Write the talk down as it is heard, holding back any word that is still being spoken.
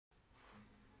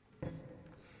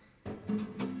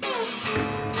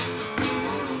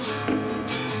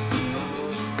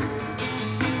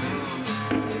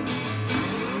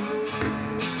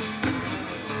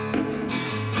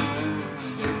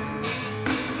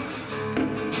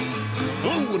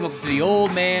Hello and welcome to the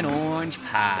Old Man Orange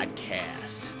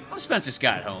Podcast. I'm Spencer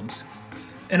Scott Holmes.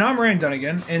 And I'm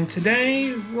Dunigan, and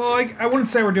today, well, I wouldn't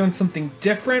say we're doing something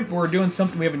different, but we're doing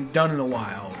something we haven't done in a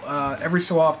while. Every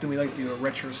so often we like to do a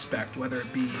retrospect, whether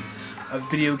it be a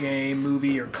video game,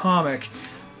 movie, or comic.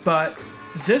 But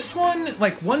this one,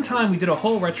 like one time we did a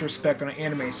whole retrospect on an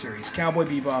anime series, Cowboy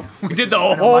Bebop. We did the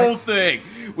whole thing.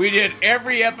 We did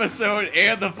every episode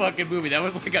and the fucking movie. That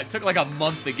was like, it took like a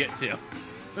month to get to.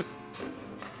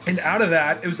 And out of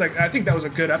that, it was like, I think that was a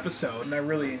good episode, and I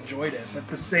really enjoyed it. But at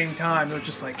the same time, it was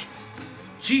just like,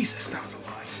 Jesus, that was a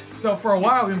lot. So for a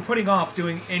while, we've been putting off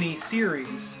doing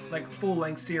series, like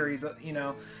full-length series, you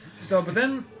know. So, but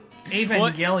then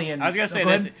Evangelion... Well, I was gonna say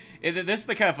this. This is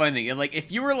the kind of funny thing. Like,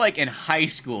 if you were like in high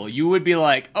school, you would be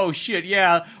like, "Oh shit,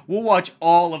 yeah, we'll watch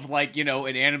all of like an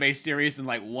anime series in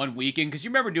like one weekend." Because you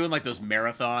remember doing like those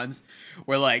marathons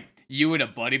where like you and a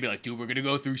buddy be like, "Dude, we're gonna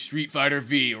go through Street Fighter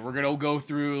V, or we're gonna go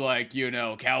through like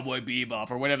Cowboy Bebop,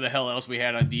 or whatever the hell else we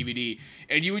had on DVD,"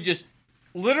 and you would just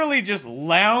literally just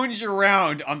lounge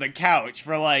around on the couch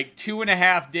for like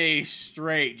 2.5 days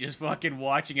straight, just fucking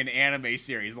watching an anime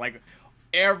series, like.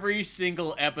 Every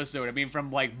single episode. I mean,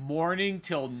 from like morning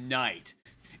till night.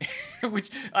 Which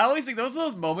I always think those are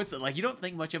those moments that like you don't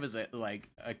think much of as a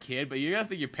kid, but you gotta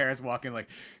think your parents walking like,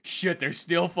 shit, they're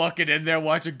still fucking in there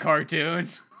watching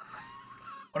cartoons.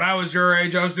 When I was your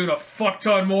age, I was doing a fuck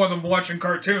ton more than watching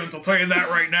cartoons, I'll tell you that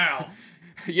right now.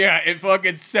 Yeah, at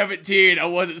fucking 17, I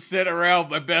wasn't sitting around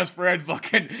with my best friend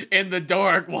fucking in the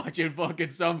dark watching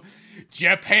fucking some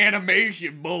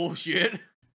Japanimation bullshit.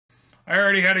 I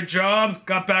already had a job,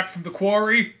 got back from the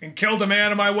quarry, and killed a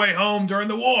man on my way home during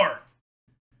the war.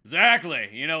 Exactly.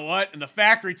 You know what? And the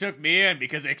factory took me in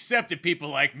because they accepted people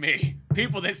like me.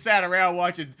 People that sat around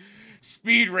watching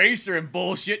Speed Racer and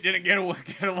bullshit didn't get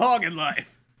along in life.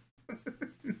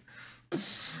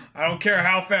 I don't care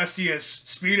how fast he is.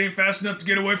 Speed ain't fast enough to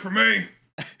get away from me.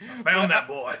 I found that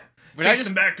boy. Chased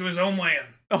him back to his homeland.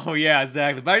 Oh yeah,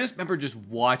 exactly. But I just remember just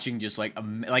watching, just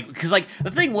because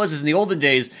the thing was is in the olden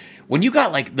days when you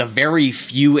got like the very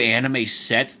few anime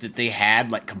sets that they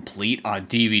had like complete on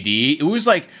DVD, it was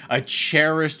like a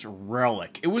cherished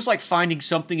relic. It was like finding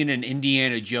something in an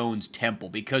Indiana Jones temple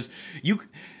because you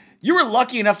were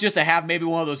lucky enough just to have maybe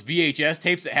one of those VHS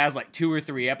tapes that has like 2 or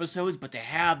 3 episodes, but to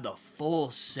have the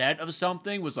full set of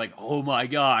something was like, oh my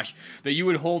gosh, that you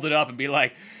would hold it up and be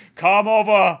like, come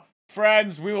over.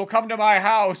 Friends, we will come to my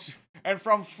house, and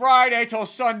from Friday till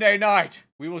Sunday night,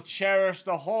 we will cherish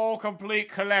the whole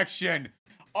complete collection,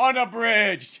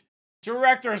 unabridged,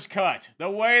 director's cut,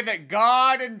 the way that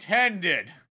God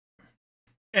intended.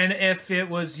 And if it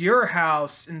was your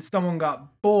house and someone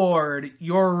got bored,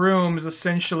 your room is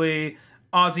essentially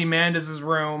Ozymandias'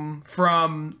 room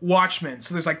from Watchmen.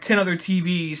 So there's like 10 other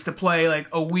TVs to play like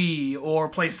a Wii or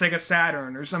play Sega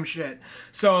Saturn or some shit.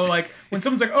 So like when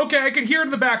someone's like, okay, I can hear it in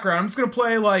the background, I'm just gonna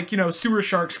play like, Sewer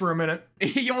Sharks for a minute.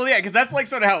 Well, yeah, because that's like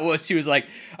sort of how it was too. Is like,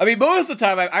 I mean, most of the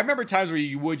time, I remember times where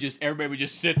everybody would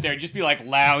just sit there and just be like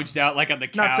lounged out like on the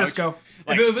couch. Not Cisco.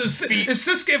 Like,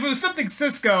 if it was something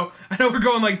Cisco, I know we're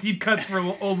going like deep cuts for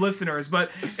old listeners,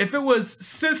 but if it was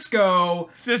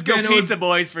Cisco Pizza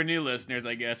Boys for new listeners,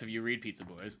 I guess, if you read Pizza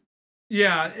Boys.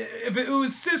 Yeah, if it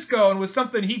was Cisco and was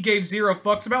something he gave 0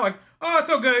 fucks about, like, oh, it's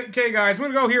okay, guys, I'm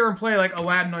gonna go here and play like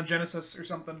Aladdin on Genesis or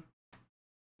something.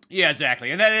 Yeah, exactly,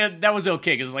 and that was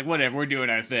okay because it's like whatever, we're doing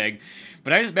our thing.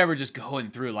 But I just remember just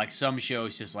going through like some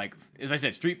shows, just like as I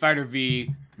said, Street Fighter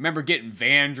V. Remember getting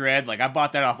Vandred, like I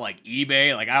bought that off like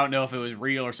eBay. Like I don't know if it was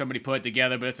real or somebody put it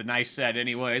together, but it's a nice set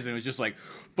anyways. And it was just like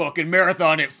fucking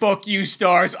marathon it. Fuck you,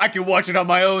 stars. I can watch it on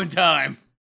my own time.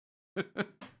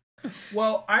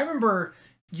 Well, I remember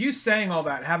you saying all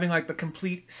that, having like the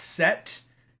complete set.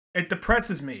 It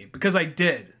depresses me because I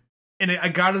did, and I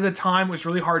got it at a time it was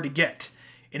really hard to get.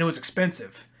 And it was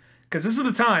expensive. Because this is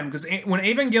the time, because when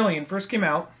Evangelion first came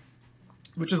out,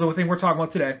 which is the thing we're talking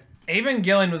about today,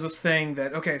 Evangelion was this thing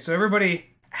that, okay, so everybody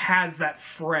has that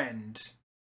friend.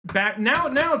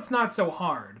 Now it's not so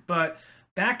hard, but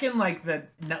back in like the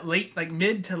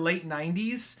mid to late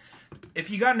 90s, if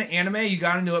you got into anime, you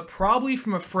got into it probably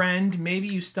from a friend. Maybe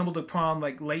you stumbled upon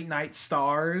like Late Night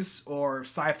Stars or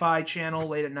Sci-Fi Channel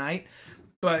late at night.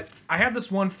 But I have this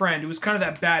one friend who was kind of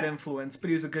that bad influence, but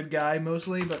he was a good guy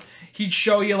mostly. But he'd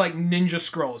show you like Ninja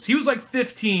Scrolls. He was like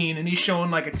 15 and he's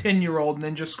showing like a 10-year-old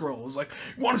Ninja Scrolls. Like,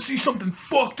 you want to see something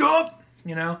fucked up?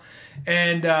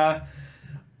 And I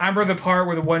remember the part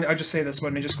where I'll just say this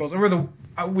about Ninja Scrolls. I remember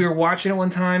we were watching it one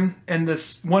time, and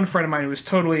this one friend of mine who was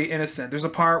totally innocent. There's a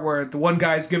part where the one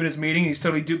guy's giving his meeting, and he's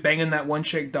totally banging that one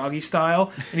chick doggy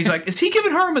style, and he's like, "Is he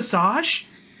giving her a massage?"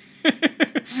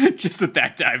 just at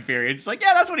that time period. It's like,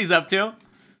 yeah, that's what he's up to.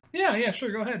 Yeah,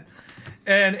 sure, go ahead.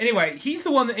 And anyway, he's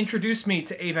the one that introduced me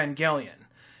to Evangelion.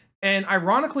 And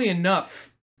ironically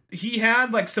enough, he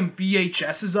had like some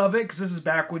VHSs of it, because this is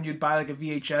back when you'd buy like a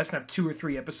VHS and have 2 or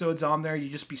 3 episodes on there.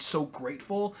 You'd just be so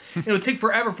grateful. It would take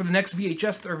forever for the next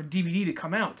VHS or DVD to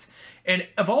come out. And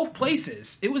of all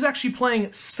places, it was actually playing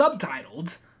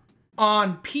subtitled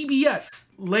on PBS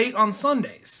late on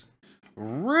Sundays.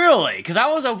 Really? Because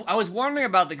I was wondering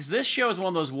about because this show is one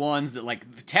of those ones that,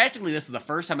 like, technically this is the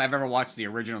first time I've ever watched the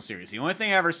original series. The only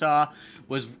thing I ever saw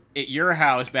was at your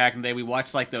house back in the day. We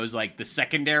watched like those the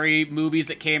secondary movies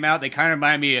that came out. They kind of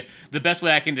remind me. The best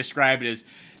way I can describe it is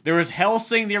there was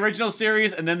Hellsing, the original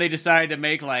series, and then they decided to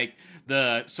make like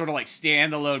the sort of like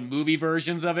standalone movie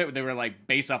versions of it. They were like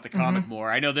based off the comic more.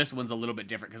 I know this one's a little bit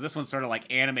different because this one's sort of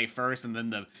like anime first, and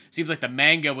then seems like the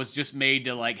manga was just made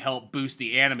to like help boost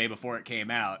the anime before it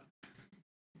came out.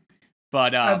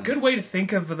 But a good way to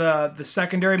think of the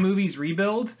secondary movies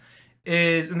rebuild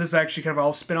is, and this is actually kind of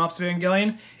all spin-offs of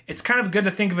Evangelion, it's kind of good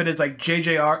to think of it as like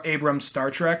J.J. Abrams' Star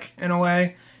Trek in a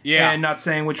way. Yeah. And not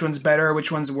saying which one's better,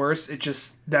 which one's worse. It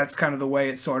just, that's kind of the way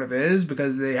it sort of is,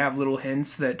 because they have little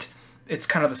hints that it's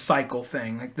kind of a cycle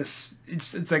thing. Like this,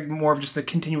 it's like more of just a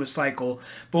continuous cycle.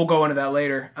 But we'll go into that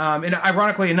later. And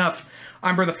ironically enough,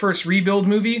 I remember the first Rebuild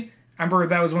movie. I remember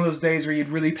that was one of those days where you'd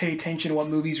really pay attention to what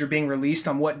movies were being released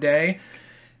on what day.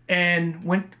 And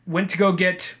went to go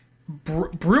get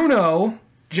Bruno,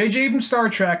 J.J. Abrams' Star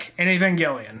Trek, and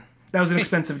Evangelion. That was an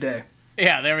expensive day.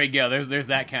 Yeah, there we go. There's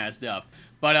that kind of stuff.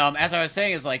 But as I was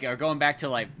saying, is like, going back to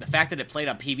like the fact that it played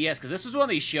on PBS, because this was one of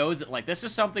these shows that like this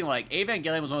is something like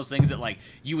Evangelion was one of those things that like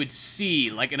you would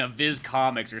see like in a Viz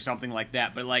Comics or something like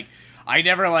that. But like I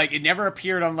never like it never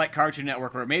appeared on like Cartoon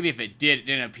Network, or maybe if it did, it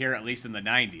didn't appear at least in the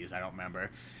 90s. I don't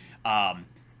remember.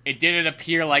 It didn't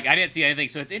appear like I didn't see anything.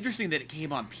 So it's interesting that it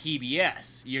came on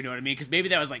PBS. You know what I mean? Because maybe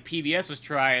that was like PBS was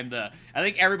trying I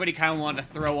think everybody kind of wanted to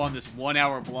throw on this 1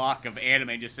 hour block of anime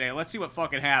and just say, let's see what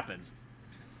fucking happens.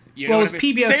 You know well, it was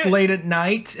PBS late at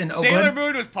night in Oakland. Sailor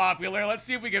Moon was popular. Let's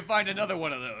see if we can find another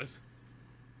one of those.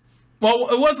 Well,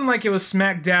 it wasn't like it was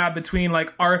smack dab between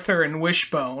like Arthur and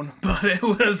Wishbone, but it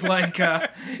was like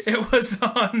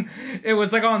it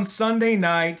was like on Sunday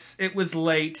nights. It was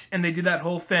late, and they did that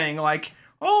whole thing like,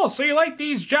 oh, so you like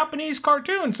these Japanese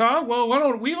cartoons, huh? Well, what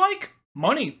don't we like?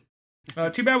 Money.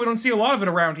 Too bad we don't see a lot of it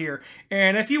around here.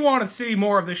 And if you want to see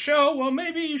more of the show, well,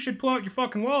 maybe you should pull out your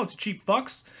fucking wallets, you cheap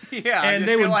fucks. Yeah, and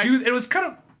they would do. It was kind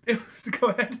of. It was, go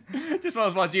ahead. Just one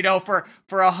of those ones, you know, for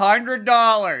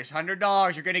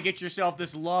 $100, you're gonna get yourself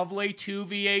this lovely 2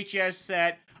 VHS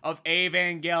set of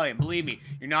Evangelion. Believe me,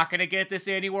 you're not gonna get this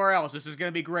anywhere else. This is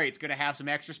gonna be great. It's gonna have some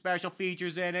extra special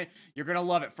features in it. You're gonna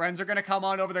love it. Friends are gonna come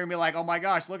on over there and be like, oh my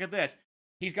gosh, look at this.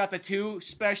 He's got the 2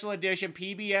 special edition,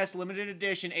 PBS limited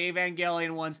edition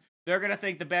Evangelion ones. They're going to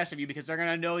think the best of you because they're going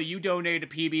to know you donated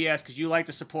to PBS because you like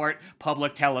to support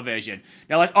public television.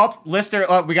 Now, let's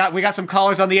Lister. We got some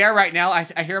callers on the air right now. I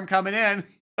hear them coming in.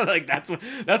 Like that's what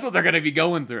they're going to be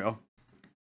going through.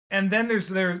 And then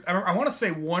I want to say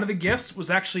one of the gifts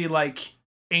was actually like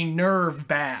a Nerve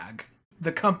bag.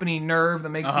 The company Nerve that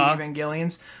makes the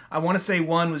Evangelions. I want to say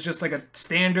one was just like a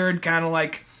standard kind of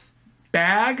like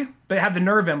bag, but it had the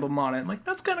Nerve emblem on it. I'm like,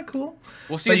 that's kind of cool.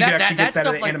 Well, see, that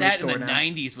stuff like that in the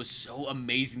 90s was so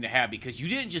amazing to have because you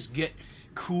didn't just get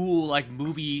cool like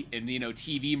movie and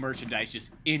TV merchandise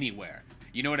just anywhere.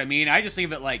 You know what I mean? I just think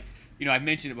of it like, I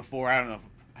mentioned it before. I don't know.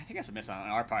 I think I said this on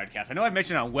our podcast. I know I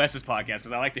mentioned it on Wes's podcast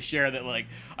because I like to share that like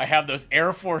I have those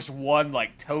Air Force One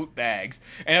like tote bags,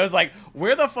 and I was like,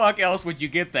 where the fuck else would you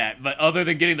get that? But other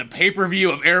than getting the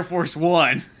pay-per-view of Air Force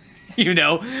One,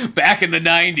 back in the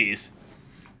 90s.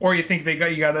 Or you think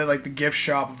you got it like the gift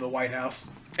shop of the White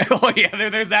House. Oh yeah,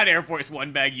 there's that Air Force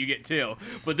One bag you get too.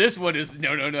 But this one is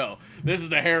no. This is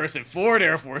the Harrison Ford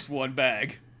Air Force One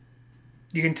bag.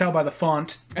 You can tell by the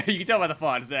font. You can tell by the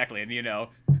font, exactly,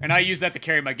 and I use that to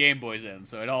carry my Game Boys in,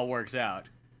 so it all works out.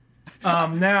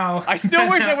 Now I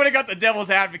still wish I would have got the Devil's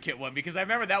Advocate one because I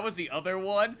remember that was the other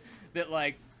one that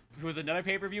like it was another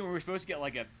pay-per-view where we were supposed to get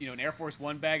like an Air Force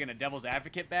One bag and a Devil's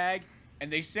Advocate bag.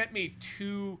 And they sent me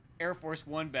 2 Air Force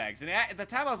One bags. And at the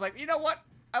time, I was like, you know what?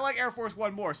 I like Air Force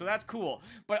One more, so that's cool.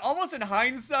 But almost in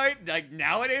hindsight, like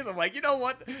nowadays, I'm like, you know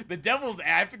what? The Devil's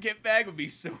Advocate bag would be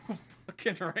so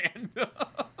fucking random.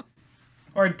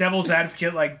 Or a Devil's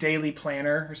Advocate, like, daily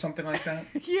planner or something like that.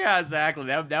 Yeah, exactly.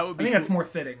 That would be I think cool. That's more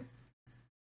fitting.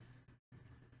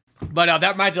 But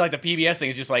that reminds me, like, the PBS thing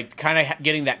is just, like, kind of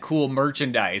getting that cool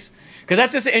merchandise. Because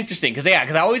that's just interesting. Because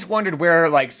I always wondered where,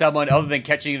 like, someone other than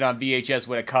catching it on VHS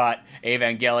would have caught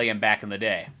Evangelion back in the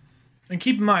day. And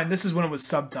keep in mind, this is when it was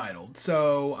subtitled.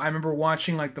 So I remember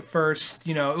watching like the first,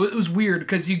 it was weird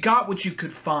because you got what you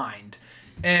could find.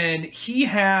 And he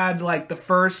had like the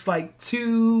first like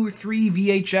 2 or 3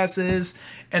 VHSs,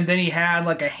 and then he had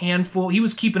like a handful. He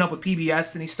was keeping up with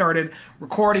PBS, and he started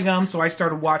recording them. So I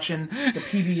started watching the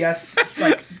PBS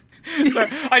like. So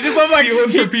I just love like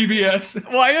for PBS.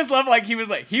 Well, I just love like he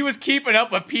was keeping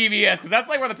up with PBS because that's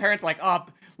like where the parents are like, oh,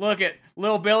 look at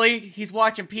little Billy, he's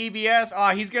watching PBS.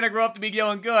 Oh, he's gonna grow up to be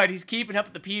going good. He's keeping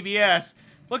up with the PBS.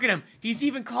 Look at him. He's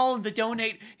even calling to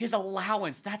donate his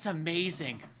allowance. That's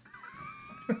amazing.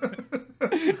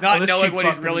 Not knowing what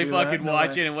he's really fucking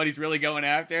watching and what he's really going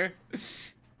after.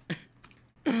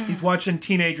 He's watching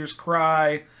teenagers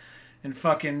cry and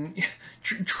fucking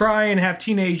try and have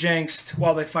teenage angst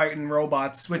while they fight in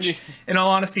robots, which, in all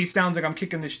honesty, sounds like I'm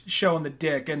kicking the show in the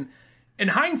dick. And in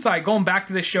hindsight, going back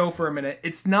to this show for a minute,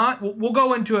 it's not... We'll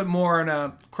go into it more in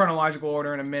a chronological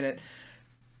order in a minute.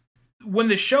 When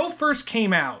the show first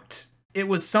came out, it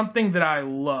was something that I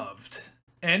loved.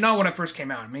 And not when it first came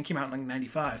out. I mean, it came out in like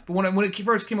 95. But when it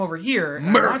first came over here...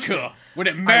 America! When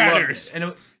it matters!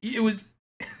 And it was...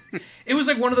 It was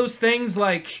like one of those things,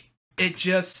 like... It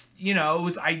just, it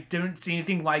was... I didn't see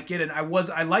anything like it. And I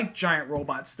liked giant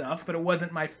robot stuff, but it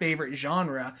wasn't my favorite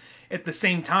genre. At the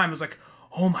same time, it was like,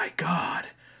 oh my god.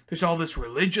 There's all this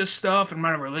religious stuff. I'm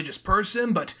not a religious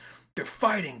person, but they're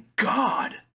fighting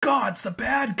God. God's the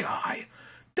bad guy.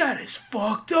 That is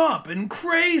fucked up and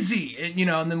crazy. And,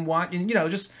 and then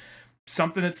just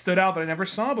something that stood out that I never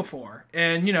saw before.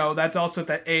 And, that's also at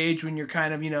that age when you're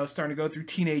kind of, starting to go through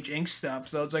teenage ink stuff.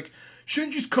 So it's like,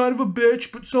 Shinji's kind of a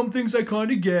bitch, but some things I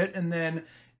kind of get. And then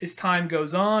as time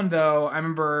goes on, though, I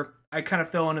remember I kind of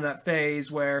fell into that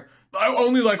phase where I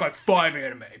only like 5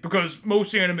 anime because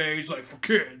most anime is like for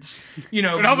kids. And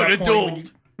I'm an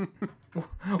adult.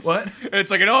 What?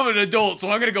 It's like, I'm an adult, so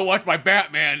I'm going to go watch my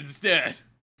Batman instead.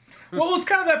 Well, it was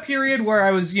kind of that period where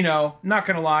I was, not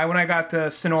gonna lie, when I got to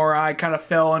Sonora, I kind of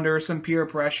fell under some peer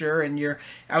pressure, and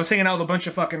I was hanging out with a bunch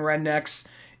of fucking rednecks,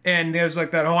 and there's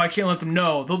like that, oh, I can't let them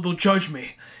know, they'll judge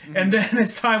me. Mm-hmm. And then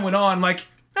as time went on, like,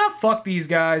 fuck these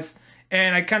guys.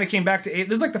 And I kind of came back to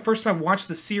this is like the first time I watched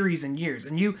the series in years.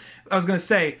 And I was gonna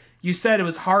say, you said it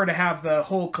was hard to have the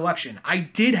whole collection. I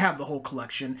did have the whole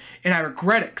collection, and I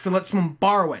regret it because I let someone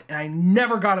borrow it, and I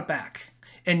never got it back.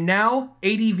 And now,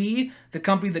 ADV, the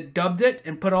company that dubbed it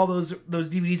and put all those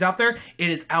DVDs out there, it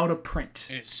is out of print.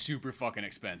 And it's super fucking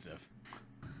expensive.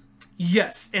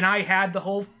 Yes, and I had the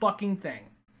whole fucking thing.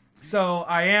 So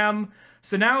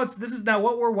now this is now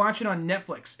what we're watching on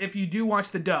Netflix. If you do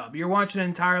watch the dub, you're watching an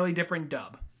entirely different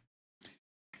dub.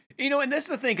 And this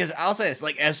is the thing, because I'll say this,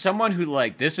 like, as someone who,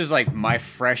 like, this is, like, my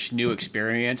fresh new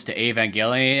experience to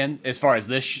Evangelion, as far as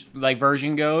this,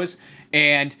 version goes,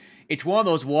 and it's one of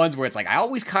those ones where it's like, I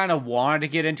always kind of wanted to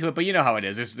get into it, but you know how it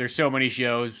is. There's so many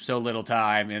shows, so little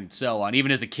time, and so on.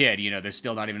 Even as a kid, there's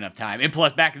still not even enough time. And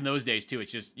plus, back in those days, too,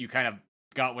 it's just, you kind of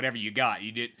got whatever you got.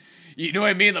 You know what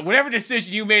I mean? Like, whatever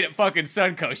decision you made at fucking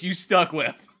Suncoast, you stuck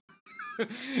with.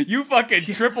 You fucking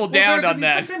tripled down on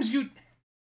that. Sometimes you...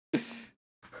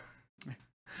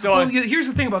 So here's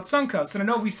the thing about Suncoast, and I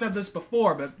know we said this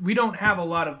before, but we don't have a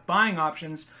lot of buying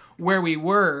options where we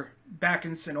were back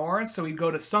in Sonora, so we'd go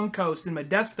to Suncoast in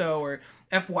Modesto or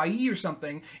FYE or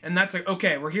something, and that's like,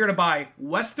 okay, we're here to buy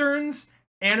Westerns,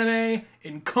 anime,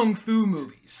 and Kung Fu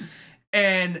movies.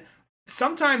 And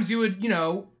sometimes you would,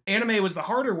 anime was the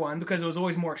harder one because it was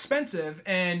always more expensive,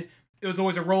 and it was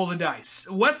always a roll of the dice.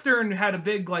 Western had a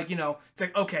big, it's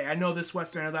like, okay, I know this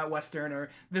Western or that Western, or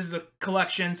this is a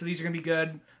collection, so these are going to be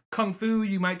good. Kung Fu,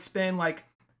 you might spend like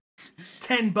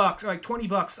 $10 or like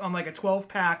 $20 on like a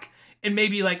 12-pack, and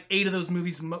maybe like 8 of those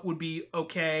movies would be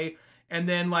okay, and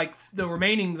then like the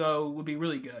remaining, though, would be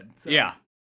really good. So. Yeah.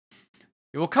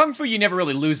 Well, Kung Fu you never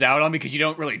really lose out on because you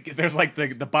don't really... There's like the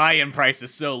buy-in price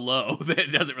is so low that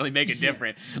it doesn't really make it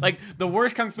different. Like, the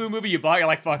worst Kung Fu movie you buy, you're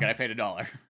like, fuck it, I paid $1.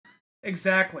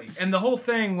 Exactly. And the whole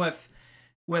thing with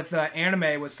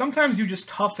anime was sometimes you just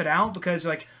tough it out because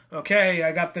you're like, okay,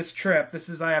 I got this trip.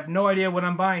 I have no idea what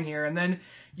I'm buying here. And then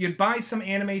you'd buy some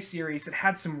anime series that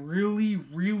had some really,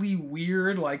 really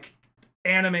weird, like,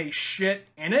 anime shit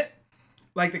in it.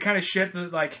 Like, the kind of shit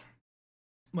that,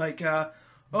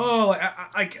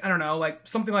 I don't know, like,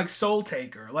 something like Soul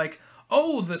Taker. Like,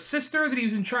 oh, the sister that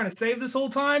he's been trying to save this whole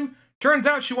time, turns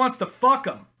out she wants to fuck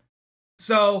him.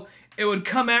 So it would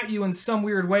come at you in some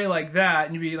weird way like that,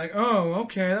 and you'd be like, oh,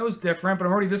 okay, that was different, but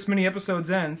I'm already this many episodes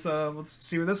in, so let's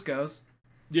see where this goes.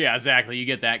 Yeah, exactly. You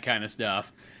get that kind of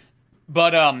stuff.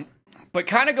 But But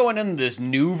kind of going into this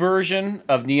new version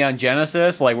of Neon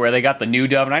Genesis, like where they got the new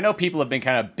dub, and I know people have been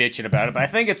kind of bitching about it, but I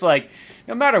think it's like,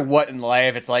 no matter what in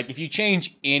life, it's like if you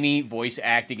change any voice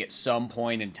acting at some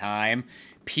point in time,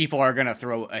 people are gonna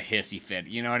throw a hissy fit.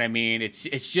 You know what I mean? It's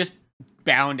just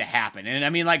bound to happen. And I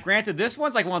mean, like, granted, this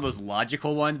one's like one of those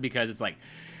logical ones because it's like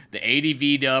the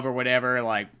ADV dub or whatever,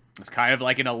 like, it's kind of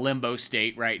like in a limbo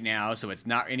state right now, so it's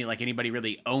not like anybody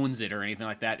really owns it or anything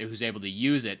like that who's able to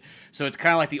use it. So it's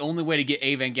kind of like the only way to get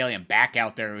Evangelion back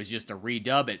out there was just to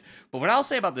redub it. But what I'll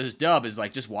say about this dub is,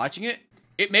 like, just watching it,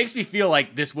 it makes me feel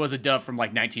like this was a dub from,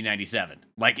 like, 1997.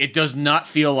 Like, it does not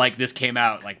feel like this came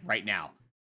out, like, right now.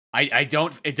 I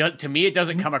don't, to me, it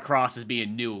doesn't come across as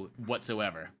being new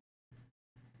whatsoever.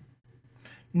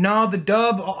 No, the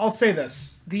dub, I'll say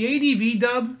this. The ADV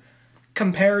dub,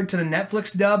 compared to the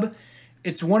Netflix dub,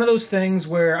 it's one of those things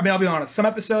where, I mean, I'll be honest, some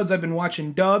episodes I've been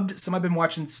watching dubbed, some I've been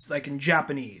watching, like, in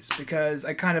Japanese, because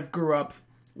I kind of grew up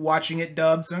watching it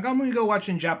dubbed, so I'm going to go watch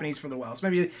in Japanese for a while. So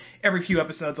maybe every few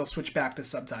episodes I'll switch back to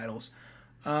subtitles.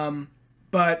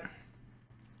 But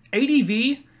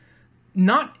ADV,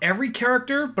 not every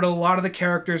character, but a lot of the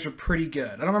characters are pretty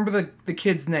good. I don't remember the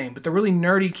kid's name, but the really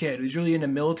nerdy kid who's really into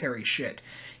military shit.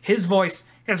 His voice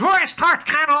talked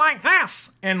kind of like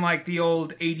this in, like, the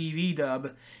old ADV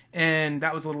dub, and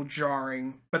that was a little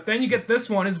jarring. But then you get this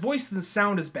one, his voice doesn't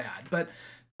sound as bad, but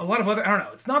a lot of other, I don't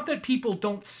know, it's not that people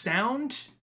don't sound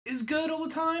as good all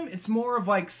the time, it's more of,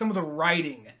 like, some of the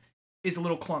writing is a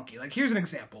little clunky. Like, here's an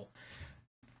example.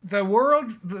 The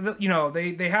world, you know,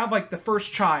 they have, like, the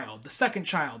first child, the second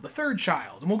child, the third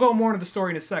child, and we'll go more into the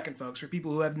story in a second, folks, for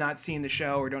people who have not seen the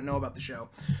show or don't know about the show.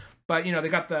 But, you know, they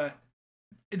got the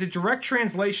direct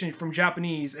translation from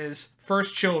Japanese is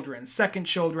first children, second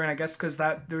children, I guess, because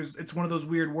it's one of those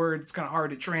weird words. It's kind of hard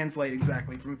to translate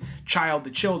exactly from child to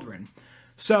children.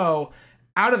 So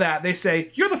out of that, they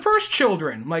say, you're the first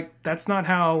children. Like, that's not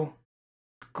how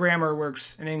grammar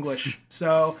works in English.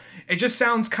 So it just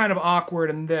sounds kind of awkward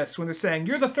in this when they're saying,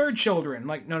 you're the third children.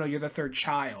 Like, no, you're the third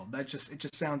child. It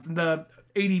just sounds, the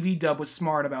ADV dub was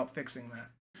smart about fixing that.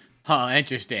 Huh,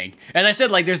 interesting. As I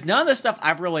said, like, there's none of the stuff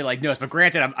I've really, like, noticed, but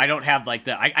granted, I don't have, like,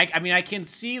 I mean, I can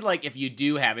see, like, if you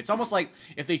do have, it's almost like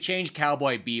if they change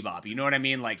Cowboy Bebop, you know what I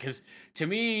mean? Like, because to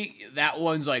me, that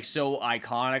one's, like, so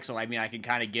iconic, so, I mean, I can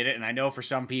kind of get it, and I know for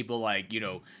some people, like, you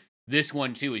know, this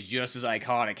one, too, is just as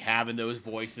iconic, having those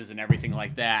voices and everything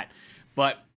like that,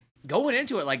 but going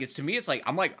into it, like, to me, it's like,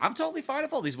 I'm totally fine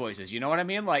with all these voices, you know what I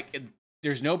mean? Like,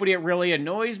 there's nobody that really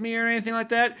annoys me or anything like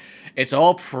that. It's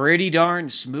all pretty darn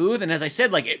smooth. And as I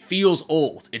said, like, it feels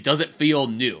old. It doesn't feel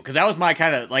new. Because that was my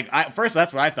kind of, like, first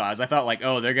that's what I thought. I thought, like,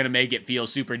 oh, they're going to make it feel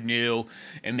super new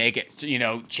and make it, you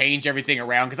know, change everything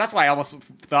around. Because that's why I almost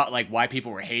thought, like, why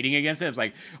people were hating against it. It was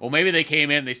like, well, maybe they came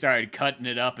in and they started cutting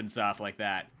it up and stuff like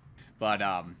that. But,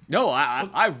 no,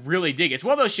 I really dig it. It's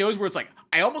one of those shows where it's like,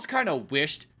 I almost kind of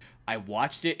wished I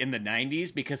watched it in the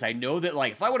 90s because I know that,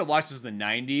 like, if I would have watched this in the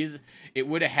 90s, it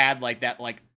would have had, like, that,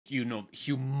 like, you know,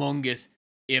 humongous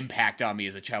impact on me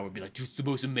as a child. Would be like, it's the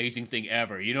most amazing thing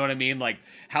ever. You know what I mean? Like,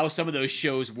 how some of those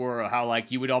shows were, how,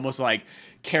 like, you would almost, like,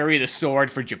 carry the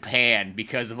sword for Japan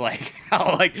because of, like,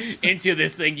 how, like, into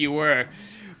this thing you were.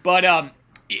 But,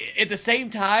 at the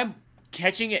same time,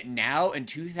 catching it now in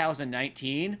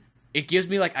 2019... it gives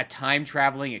me, like, a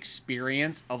time-traveling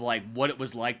experience of, like, what it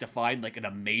was like to find, like, an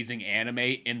amazing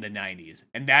anime in the 90s.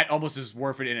 And that almost is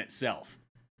worth it in itself.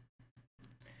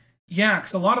 Yeah,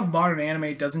 because a lot of modern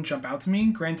anime doesn't jump out to me.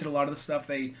 Granted, a lot of the stuff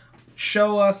they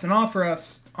show us and offer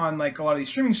us on, like, a lot of these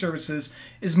streaming services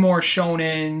is more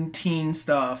shonen, teen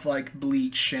stuff, like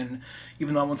Bleach, and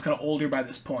even though that one's kind of older by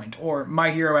this point, or My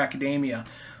Hero Academia,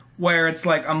 where it's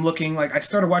like, I'm looking, like, I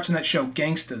started watching that show,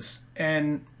 Gangstas,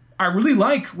 and I really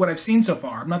like what I've seen so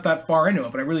far. I'm not that far into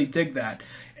it, but I really dig that.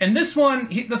 And this one,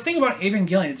 the thing about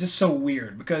Evangelion, it's just so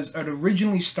weird, because it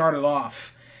originally started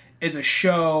off as a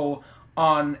show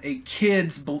on a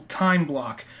kid's time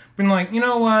block. Been like, you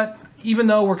know what? Even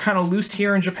though we're kind of loose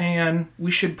here in Japan, we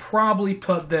should probably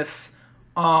put this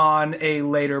on a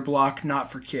later block,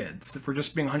 not for kids, if we're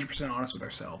just being 100% honest with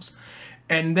ourselves.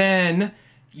 And then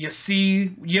you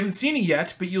haven't seen it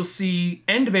yet, but you'll see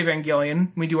End of Evangelion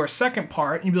when we do our second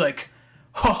part, and you'll be like,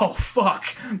 oh, fuck,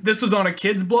 this was on a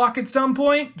kid's block at some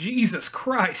point? Jesus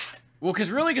Christ. Well,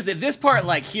 because at this part,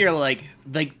 like, here, like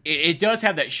it does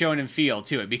have that shonen feel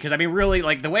to it, because, I mean, really,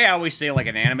 like, the way I always say, like,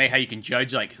 an anime, how you can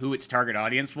judge, like, who its target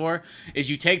audience for, is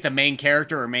you take the main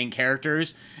character or main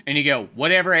characters, and you go,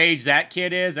 whatever age that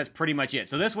kid is, that's pretty much it.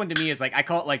 So this one, to me, is, like, I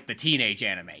call it, like, the teenage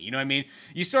anime, you know what I mean?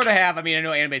 You sort of have, I mean, I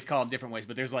know animes call them different ways,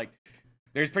 but there's, like,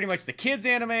 there's pretty much the kids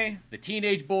anime, the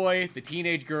teenage boy, the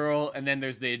teenage girl, and then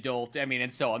there's the adult. I mean,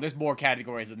 and so on. There's more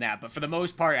categories than that, but for the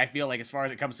most part, I feel like as far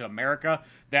as it comes to America,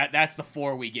 that's the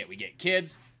 4 we get. We get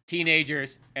kids,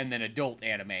 teenagers, and then adult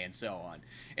anime, and so on.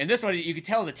 And this one, you can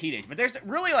tell is a teenage, but there's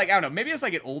really, like, I don't know, maybe as I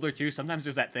get older too, sometimes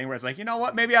there's that thing where it's like, you know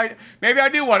what, maybe I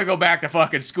do want to go back to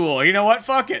fucking school. You know what,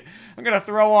 fuck it. I'm gonna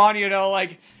throw on, you know,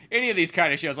 like, any of these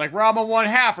kind of shows, like Rama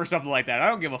 1/2 or something like that. I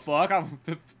don't give a fuck. I'm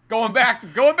going back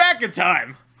in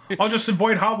time. I'll just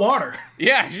avoid hot water.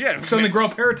 Yeah, shit. Suddenly grow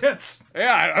a pair of tits.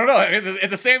 Yeah, I don't know. At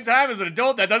the same time, as an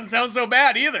adult, that doesn't sound so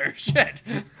bad either. Shit.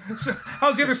 So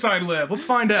how's the other side live? Let's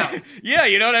find out. Yeah,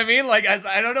 you know what I mean? Like,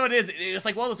 I don't know what it is. It's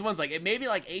like one of those ones, like, it maybe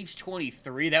like age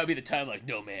 23, that would be the time, like,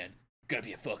 no, man, gotta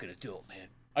be a fucking adult, man.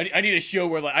 I need a show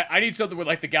where, like, I need something where,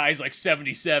 like, the guy's, like,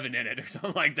 77 in it or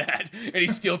something like that, and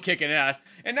he's still kicking ass.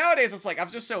 And nowadays, it's like, I'm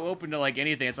just so open to, like,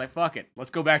 anything. It's like, fuck it.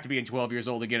 Let's go back to being 12 years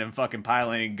old again and fucking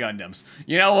piloting Gundams.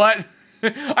 You know what?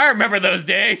 I remember those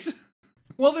days.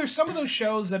 Well, there's some of those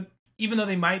shows that, even though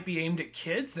they might be aimed at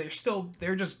kids, they're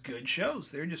just good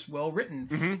shows. They're just well written.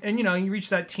 Mm-hmm. And, you know, you reach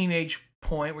that teenage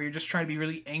point where you're just trying to be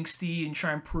really angsty and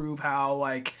try and prove how,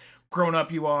 like, grown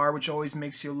up you are, which always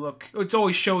makes you look, it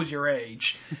always shows your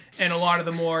age. And a lot of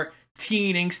the more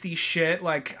teen angsty shit,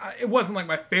 like, it wasn't like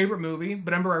my favorite movie,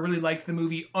 but I remember I really liked the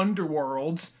movie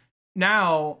Underworld.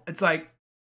 Now it's like,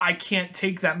 I can't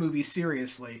take that movie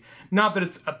seriously. Not that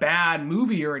it's a bad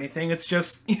movie or anything. It's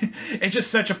just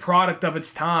such a product of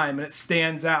its time, and it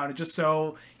stands out. It's just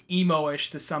so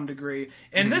emo-ish to some degree.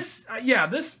 And this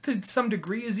to some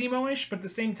degree is emo-ish, but at the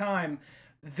same time,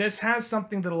 this has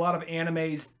something that a lot of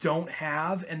animes don't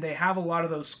have, and they have a lot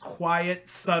of those quiet,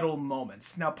 subtle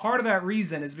moments. Now, part of that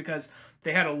reason is because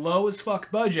they had a low as fuck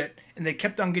budget, and they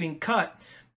kept on getting cut,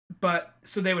 but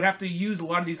so they would have to use a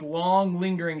lot of these long,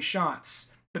 lingering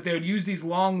shots. But they would use these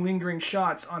long, lingering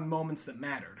shots on moments that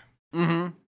mattered.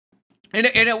 Mm-hmm. And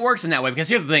it works in that way, because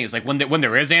here's the thing, it's like, when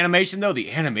there is animation, though, the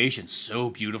animation's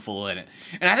so beautiful in it.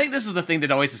 And I think this is the thing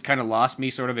that always has kind of lost me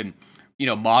sort of in, you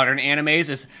know, modern animes,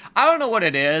 is, I don't know what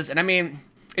it is, and I mean,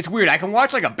 it's weird. I can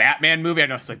watch, like, a Batman movie. I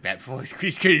know it's like,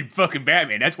 he's fucking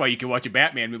Batman. That's why you can watch a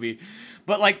Batman movie.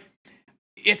 But, like,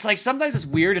 it's like, sometimes it's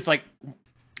weird. It's like,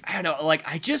 I don't know, like,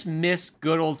 I just miss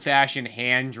good old-fashioned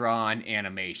hand-drawn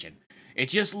animation. It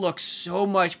just looks so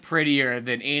much prettier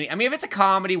than any... I mean, if it's a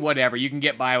comedy, whatever, you can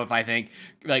get by with, I think,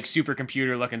 like,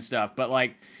 supercomputer-looking stuff. But,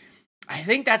 like, I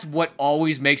think that's what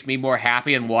always makes me more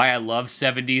happy, and why I love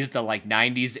 70s to, like,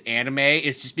 90s anime,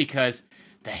 is just because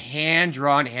the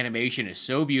hand-drawn animation is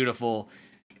so beautiful,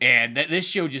 and this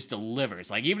show just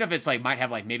delivers. Like, even if it's, like, might have,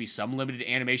 like, maybe some limited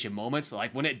animation moments,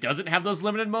 like, when it doesn't have those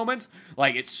limited moments,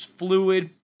 like, it's fluid,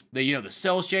 the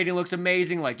cell shading looks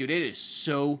amazing. Like, dude, it is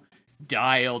so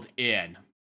dialed in.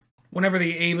 Whenever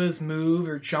the Avas move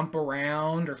or jump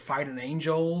around or fight an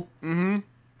angel. Mm-hmm.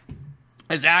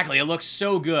 Exactly. It looks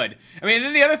so good. I mean, and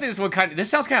then the other thing is this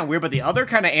sounds kind of weird, but the other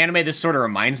kind of anime this sort of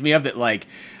reminds me of that, like,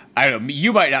 I don't know,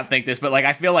 you might not think this, but, like,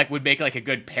 I feel like would make, like, a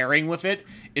good pairing with it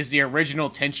is the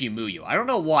original Tenchi Muyo. I don't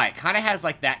know why. It kind of has,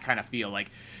 like, that kind of feel. Like,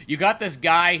 you got this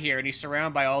guy here, and he's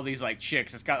surrounded by all these, like,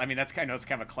 chicks. It's got, I mean, it's kind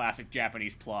of a classic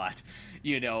Japanese plot,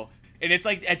 you know. And it's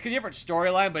like a different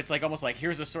storyline, but it's like almost like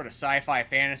here's a sort of sci-fi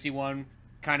fantasy one,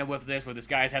 kind of with this, where this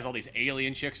guy has all these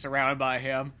alien chicks surrounded by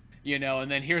him, you know,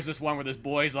 and then here's this one where this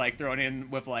boy's like thrown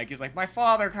in with like, he's like, my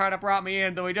father kind of brought me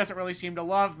in, though he doesn't really seem to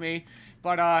love me,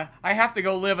 but I have to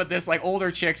go live at this like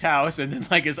older chick's house, and then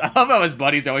like I love how his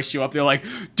buddies always show up, they're like,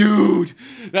 dude,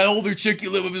 that older chick you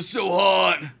live with is so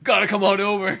hot, gotta come on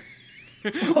over.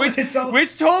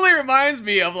 which totally reminds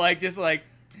me of like, just like,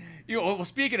 you know, well,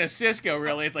 speaking of Cisco,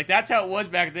 really, it's like that's how it was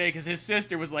back then, because his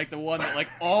sister was like the one that like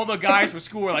all the guys from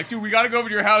school were like, dude, we gotta go over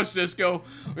to your house, Cisco,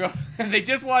 and they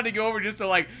just wanted to go over just to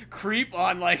like creep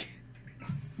on like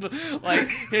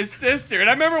his sister. And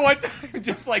I remember one time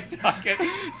just like talking,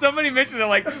 somebody mentioned they're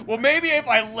like, well, maybe if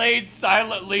I laid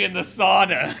silently in the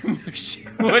sauna, she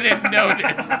wouldn't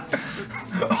notice.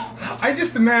 I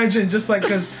just imagine, just like,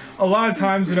 because a lot of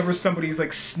times whenever somebody's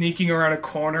like sneaking around a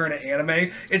corner in an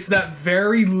anime, it's that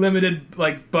very limited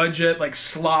like budget like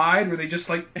slide where they just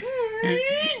like,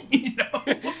 you know.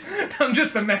 I'm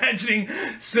just imagining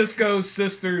Cisco's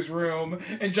sister's room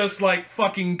and just like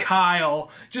fucking Kyle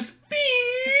just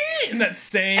in that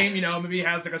same, you know, maybe he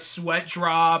has like a sweat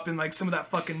drop and like some of that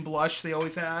fucking blush they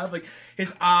always have. Like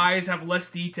his eyes have less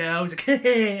detail. He's like,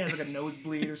 hey, has like a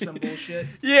nosebleed or some bullshit.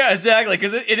 Yeah, exactly.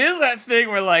 Because it is that thing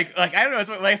where like I don't know. It's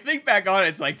like, I think back on it,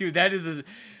 it's like, dude, that is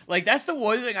like that's the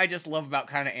one thing I just love about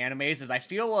kind of animes is I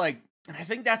feel like. And I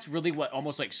think that's really what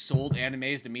almost like sold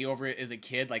animes to me over as a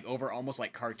kid, like over almost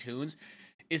like cartoons,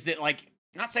 is that like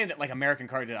not saying that like American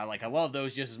cartoons, I love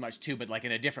those just as much too, but like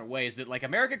in a different way, is that like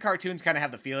American cartoons kind of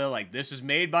have the feeling like this is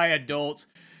made by adults,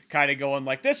 kind of going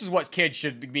like, this is what kids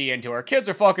should be into. Our kids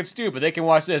are fucking stupid. They can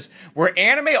watch this. Where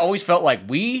anime always felt like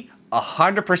we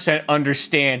 100%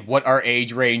 understand what our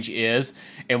age range is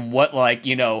and what, like,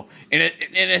 you know, in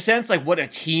a sense, like what a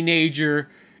teenager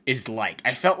is like.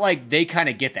 I felt like they kind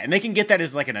of get that, and they can get that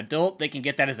as like an adult. They can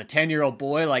get that as a 10-year-old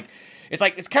boy. Like it's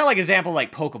kind of like example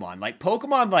like Pokemon. Like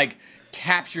Pokemon like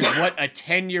captures what a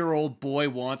 10-year-old boy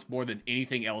wants more than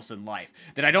anything else in life.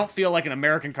 That I don't feel like an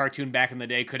American cartoon back in the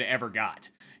day could have ever got.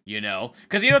 You know,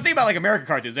 because you know, think about like American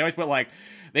cartoons. They always put like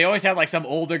they always had like some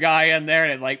older guy in there,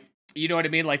 and it, like, you know what I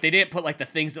mean? Like, they didn't put, like, the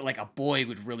things that, like, a boy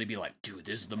would really be like, dude,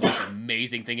 this is the most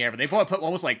amazing thing ever. They put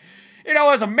almost like, you know,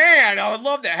 as a man, I would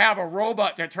love to have a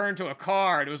robot that turned to a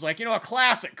car. And it was like, you know, a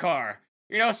classic car.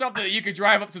 You know, something that you could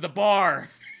drive up to the bar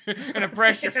and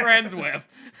impress your friends with.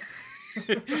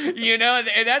 You know,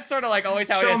 and that's sort of like always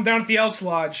how Show it is. them down at the Elks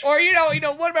Lodge. Or, you know,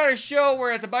 what about a show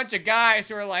where it's a bunch of guys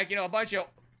who are like, you know, a bunch of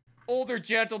older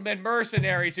gentlemen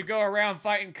mercenaries who go around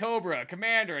fighting Cobra,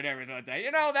 Commander, and everything like that.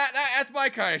 You know, that's my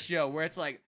kind of show, where it's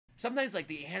like, sometimes like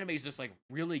the animes just like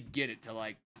really get it to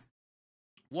like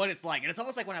what it's like. And it's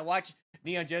almost like when I watch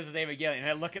Neon Genesis Evangelion and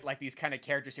I look at like these kind of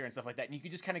characters here and stuff like that, and you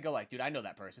can just kind of go like, dude, I know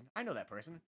that person. I know that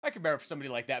person. I can remember somebody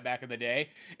like that back in the day.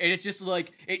 And it's just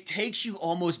like, it takes you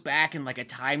almost back in like a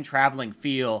time traveling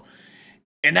feel.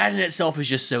 And that in itself is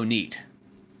just so neat.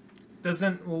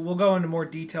 We'll go into more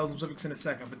details and specifics in a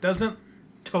second, but doesn't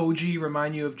Toji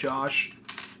remind you of Josh?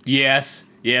 Yes,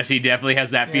 he definitely has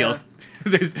that feel.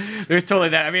 There's totally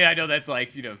that. I mean, I know that's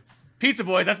like, you know, Pizza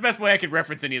Boys. That's the best way I could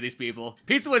reference any of these people.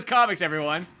 Pizza Boys comics,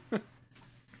 everyone.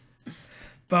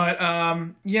 But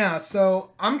yeah,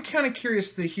 so I'm kind of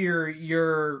curious to hear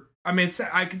your. I mean,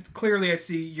 I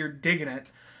see you're digging it.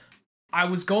 I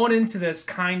was going into this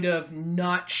kind of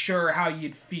not sure how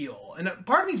you'd feel. And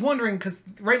part of me's wondering, because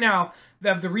right now they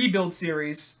have the Rebuild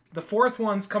series. The 4th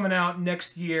one's coming out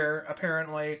next year,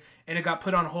 apparently. And it got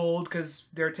put on hold because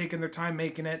they're taking their time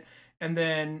making it. And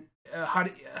then Ano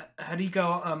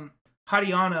Hiraki, how do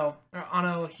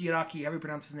you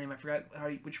pronounce his name? I forgot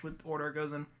which order it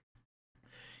goes in.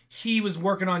 He was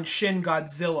working on Shin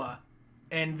Godzilla.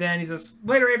 And then he says,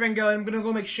 later, Evangelion, I'm going to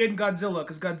go make Shin Godzilla,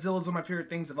 because Godzilla's one of my favorite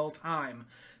things of all time.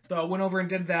 So I went over and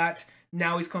did that.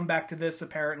 Now he's come back to this,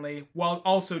 apparently, while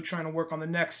also trying to work on the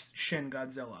next Shin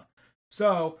Godzilla.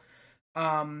 So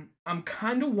I'm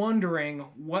kind of wondering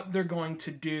what they're going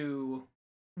to do.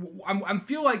 I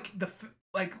feel like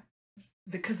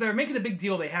because they're making a big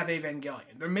deal, they have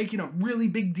Evangelion. They're making a really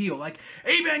big deal. Like,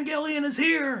 Evangelion is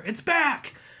here! It's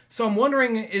back! So I'm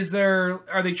wondering,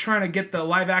 are they trying to get the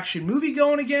live-action movie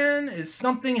going again? Is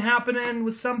something happening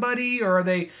with somebody? Or are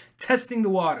they testing the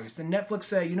waters? Did Netflix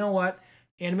say, you know what?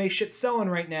 Anime shit's selling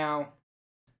right now.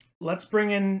 Let's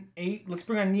bring on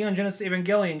Neon Genesis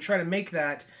Evangelion, try to make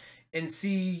that, and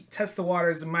test the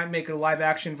waters, and might make a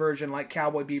live-action version like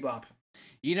Cowboy Bebop.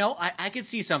 You know, I could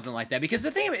see something like that, because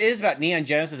the thing is about Neon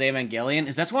Genesis Evangelion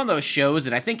is that's one of those shows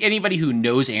that I think anybody who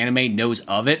knows anime knows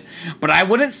of it, but I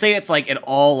wouldn't say it's like at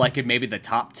all like in maybe the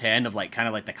top 10 of like kind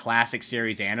of like the classic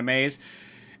series animes.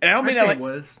 And I don't mean that like, it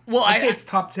was. Well, I'd say it's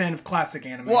top 10 of classic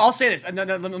anime. Well, I'll say this. No,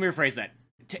 let me rephrase that.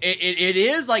 It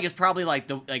is like, it's probably like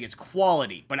it's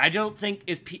quality, but I don't think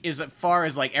is as far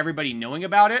as like everybody knowing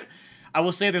about it. I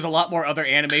will say there's a lot more other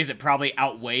animes that probably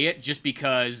outweigh it just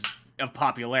because of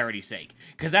popularity's sake.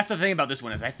 Because that's the thing about this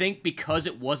one, is I think because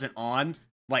it wasn't on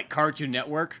like Cartoon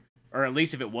Network, or at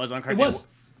least if it was on Cartoon Network.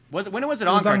 When was it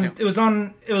on Cartoon? It was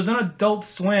on Adult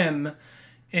Swim.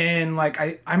 And like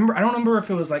I don't remember if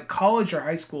it was like college or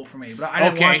high school for me, but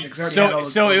I didn't watch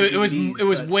it. It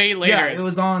was way later. Yeah, it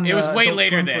was on. It was way Adult later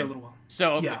Swim then. for a little while.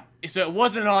 So yeah. So it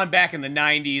wasn't on back in the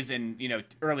 90s and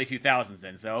early 2000s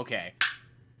then. So okay,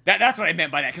 that's what I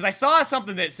meant by that, because I saw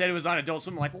something that said it was on Adult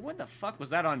Swim. I'm like, well, when the fuck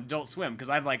was that on Adult Swim? Because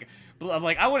I'm like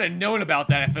I would have known about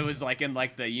that if it was like in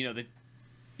like the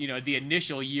the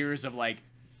initial years of like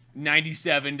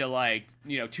 97 to like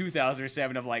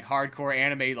 2007 of like hardcore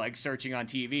anime like searching on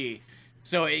TV.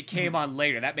 So it came on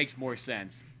later. That makes more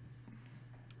sense.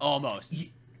 Almost.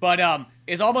 But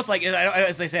it's almost like,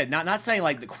 as I said, not saying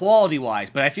like the quality wise,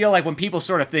 but I feel like when people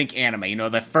sort of think anime,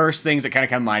 the first things that kind of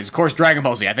come to mind is, of course, Dragon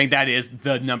Ball Z. I think that is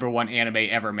the #1 anime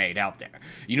ever made out there.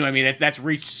 You know what I mean? That's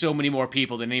reached so many more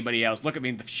people than anybody else. Look at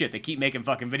me, shit, they keep making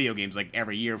fucking video games like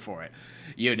every year for it.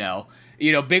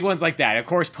 Big ones like that. Of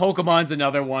course, Pokemon's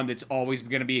another one that's always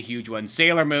going to be a huge one.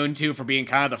 Sailor Moon, too, for being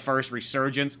kind of the first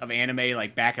resurgence of anime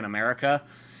like back in America.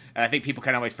 And I think people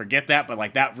kind of always forget that, but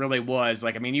like that really was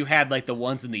like, I mean, you had like the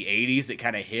ones in the 80s that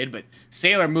kind of hid, but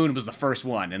Sailor Moon was the first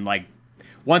one, and like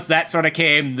once that sort of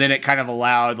came, then it kind of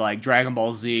allowed like Dragon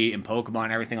Ball Z and Pokemon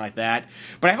and everything like that.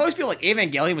 But I always feel like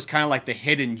Evangelion was kind of like the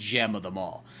hidden gem of them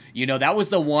all. You know, that was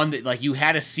the one that like you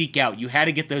had to seek out. You had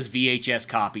to get those VHS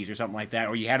copies or something like that,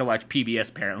 or you had to watch PBS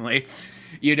apparently.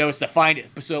 You know, to find it.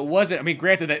 So it wasn't, I mean,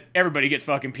 granted that everybody gets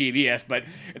fucking PBS, but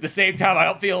at the same time, I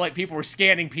don't feel like people were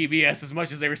scanning PBS as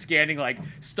much as they were scanning, like,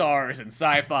 Stars and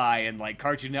Sci-Fi and, like,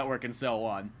 Cartoon Network and so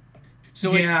on.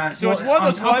 So, yeah, it's one of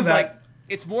those ones, like,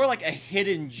 it's more like a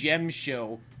hidden gem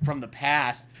show from the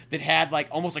past that had, like,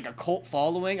 almost like a cult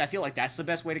following. I feel like that's the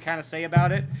best way to kind of say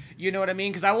about it. You know what I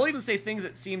mean? Because I will even say things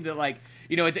that seem to, like,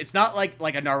 you know, it's not like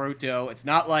a Naruto. It's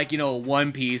not like, you know, a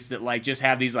One Piece that, like, just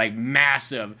have these, like,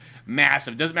 massive,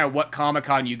 doesn't matter what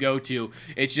Comic-Con you go to,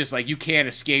 it's just, like, you can't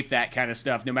escape that kind of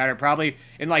stuff, no matter, probably,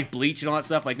 in, like, Bleach and all that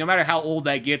stuff, like, no matter how old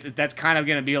that gets, that's kind of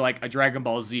going to be, like, a Dragon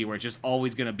Ball Z, where it's just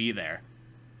always going to be there.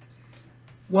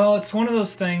 Well, it's one of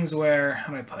those things where,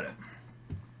 how do I put it?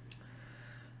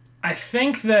 I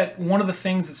think that one of the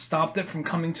things that stopped it from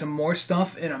coming to more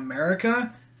stuff in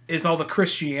America is all the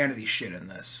Christianity shit in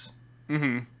this.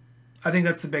 Mm-hmm. I think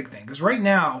that's the big thing. Because right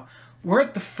now, we're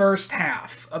at the first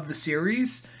half of the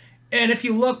series, and if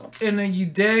you look and you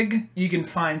dig, you can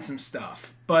find some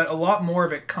stuff. But a lot more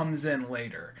of it comes in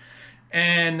later.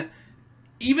 And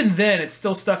even then, it's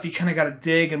still stuff you kind of got to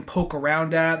dig and poke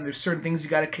around at, and there's certain things you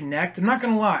got to connect. I'm not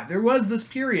going to lie, there was this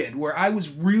period where I was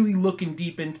really looking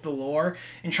deep into the lore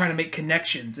and trying to make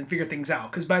connections and figure things out.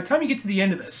 Because by the time you get to the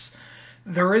end of this,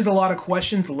 there is a lot of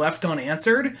questions left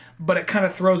unanswered, but it kind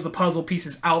of throws the puzzle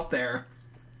pieces out there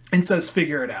and says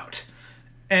figure it out.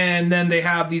 And then they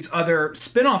have these other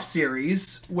spin-off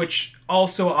series, which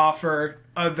also offer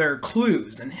other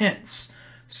clues and hints.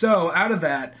 So out of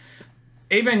that,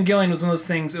 Evangelion was one of those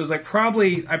things, it was like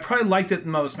I probably liked it the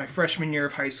most my freshman year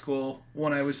of high school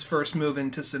when I was first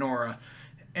moving to Sonora.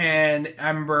 And I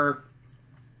remember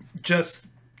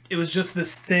it was just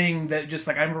this thing that just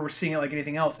like, I remember seeing it like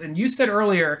anything else. And you said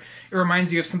earlier, it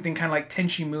reminds you of something kind of like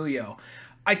Tenchi Muyo.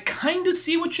 I kind of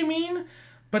see what you mean,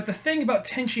 but the thing about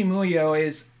Tenchi Muyo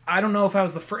is, I don't know if I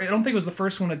was I don't think it was the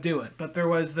first one to do it, but there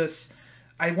was this,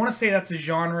 I want to say that's a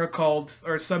genre called,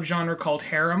 or a subgenre called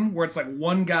harem, where it's like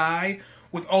one guy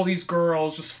with all these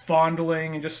girls just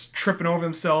fondling and just tripping over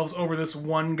themselves over this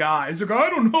one guy. He's like, I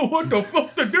don't know what the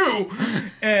fuck to do.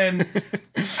 And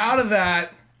out of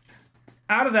that,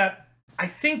 I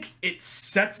think it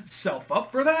sets itself up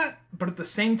for that. But at the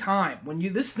same time, when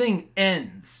this thing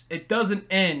ends, it doesn't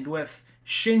end with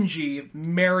Shinji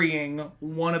marrying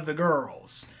one of the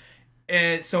girls.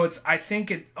 And so I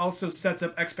think it also sets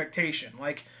up expectation.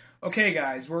 Like, okay,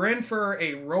 guys, we're in for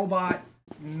a robot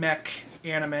mech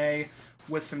anime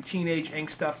with some teenage ink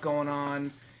stuff going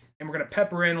on, and we're going to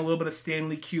pepper in a little bit of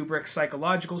Stanley Kubrick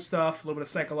psychological stuff, a little bit of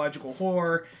psychological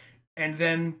horror, and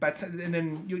then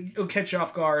you'll catch you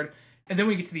off guard. And then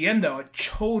when we get to the end, though, it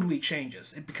totally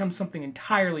changes. It becomes something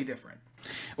entirely different.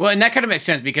 Well, and that kind of makes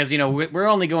sense because, you know, we're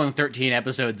only going 13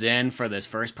 episodes in for this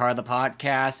first part of the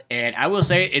podcast, and I will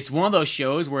say it's one of those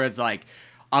shows where it's like,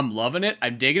 I'm loving it,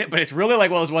 I'm digging it, but it's really like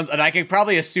one of those ones, and I can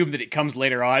probably assume that it comes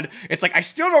later on. It's like, I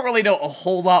still don't really know a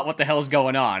whole lot what the hell's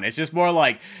going on. It's just more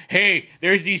like, hey,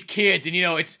 there's these kids, and, you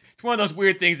know, it's one of those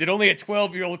weird things that only a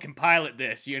 12-year-old can pilot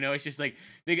this, you know? It's just like,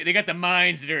 they got the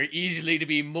minds that are easily to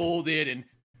be molded and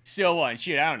so on.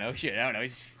 Shit, I don't know.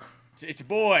 It's a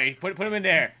boy. Put him in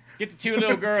there. Get the two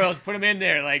little girls, put them in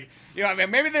there. Like, you know, I mean,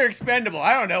 maybe they're expendable.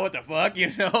 I don't know what the fuck, you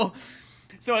know?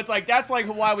 So it's like, that's like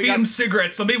why we feed them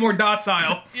cigarettes. They'll be more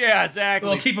docile. Yeah, exactly.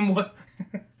 They'll keep them.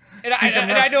 And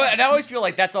I know, and I always feel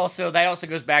like that also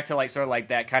goes back to like sort of like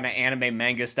that kind of anime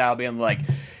manga style, being like,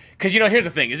 because, you know, here's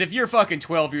the thing: is if you're fucking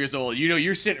 12 years old, you know,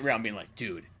 you're sitting around being like,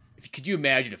 dude, could you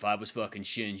imagine if I was fucking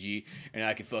Shinji and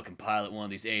I could fucking pilot one of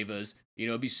these Evas? You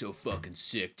know, it'd be so fucking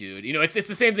sick, dude. You know, it's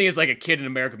the same thing as like a kid in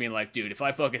America being like, dude, if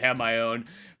I fucking had my own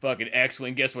fucking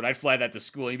X-Wing, guess what? I'd fly that to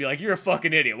school. And you'd be like, you're a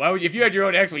fucking idiot. Why would you, if you had your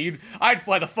own X-Wing, I'd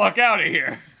fly the fuck out of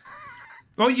here.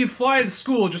 Well, you fly to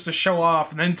school just to show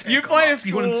off and then take You fly to off.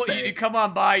 school, you come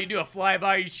on by, you do a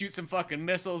flyby, you shoot some fucking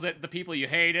missiles at the people you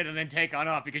hated, and then take on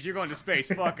off because you're going to space.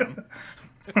 Fuck them.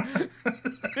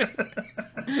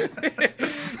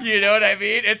 You know what I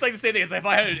mean? It's like the same thing. It's like if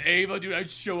I had an Ava, dude,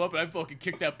 I'd show up and I'd fucking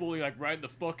kick that bully like right in the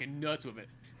fucking nuts with it.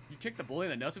 You kick the bully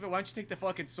in the nuts with it? Why don't you take the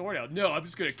fucking sword out? No, I'm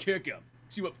just gonna kick him.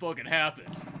 See what fucking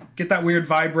happens. Get that weird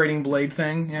vibrating blade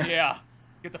thing. Yeah.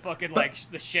 Get the fucking like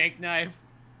the shank knife.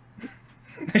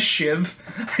 A shiv.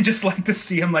 I just like to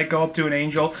see him like go up to an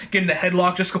angel, get in a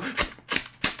headlock, just go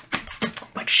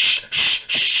like shh, shh,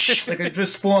 shh, like a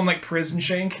just full on like prison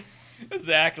shank.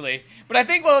 Exactly. But I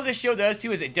think what this show does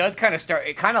too is it does kind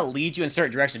of leads you in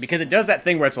certain directions, because it does that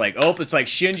thing where it's like, oh, it's like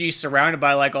Shinji's surrounded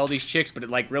by like all these chicks, but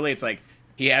really it's like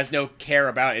he has no care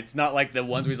about it. It's not like the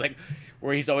ones where he's like,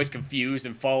 where he's always confused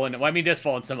and falling. Well, I mean, he does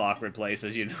fall in some awkward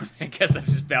places, you know. I guess that's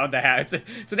just bound to happen.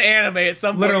 It's an anime at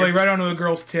some point. Literally right onto a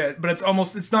girl's tit, but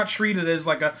it's not treated as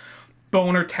like a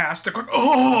boner-tastic, like,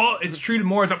 oh, it's treated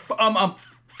more as a,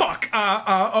 fuck,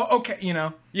 okay, you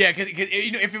know. Yeah, because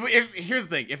you know, if here's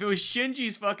the thing, if it was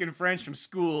Shinji's fucking friends from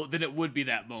school, then it would be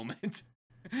that moment.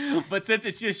 But since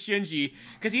it's just Shinji,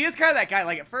 because he is kind of that guy,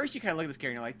 like, at first you kind of look at this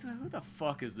character and you're like, who the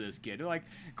fuck is this kid? You're like,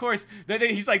 of course,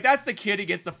 he's like, that's the kid who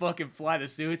gets to fucking fly the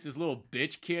suits, this little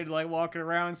bitch kid, like, walking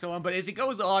around and so on. But as he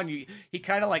goes on, he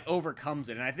kind of, like, overcomes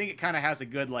it. And I think it kind of has a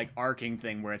good, like, arcing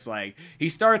thing where it's like, he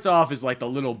starts off as, like, the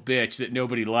little bitch that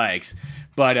nobody likes.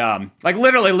 But, like,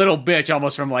 literally little bitch,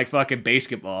 almost from, like, fucking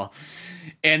basketball.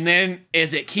 And then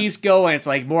as it keeps going, it's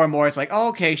like more and more, it's like, oh,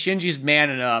 okay, Shinji's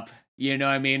manning up. You know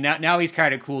what I mean? Now he's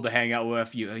kind of cool to hang out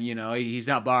with. You know, he's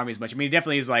not bothering me as much. I mean, he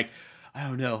definitely is like, I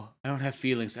don't know. I don't have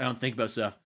feelings. I don't think about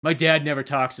stuff. My dad never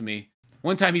talks to me.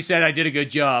 One time he said I did a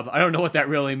good job. I don't know what that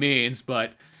really means,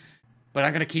 but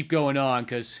I'm going to keep going on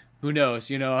because who knows?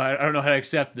 You know, I don't know how to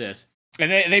accept this.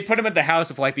 And they put him at the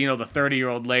house of, like, you know, the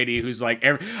 30-year-old lady who's like,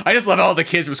 I just love all the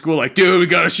kids from school like, dude, we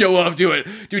got to show up to it.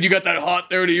 Dude, you got that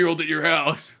hot 30-year-old at your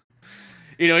house.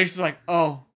 You know, he's just like,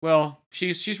 oh, well,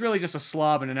 she's really just a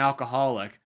slob and an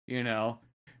alcoholic, you know.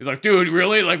 He's like, dude,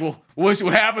 really? Like, well, what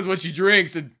happens when she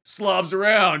drinks and slobs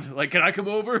around? Like, can I come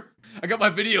over? I got my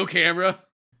video camera.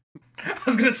 I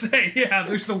was gonna say, yeah,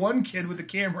 there's the one kid with the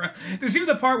camera. There's even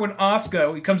the part when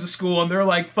Asuka, he comes to school and they're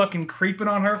like fucking creeping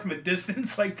on her from a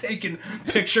distance, like taking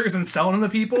pictures and selling them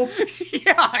to people.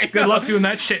 Yeah, I know. Good luck doing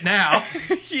that shit now.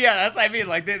 Yeah, that's what I mean.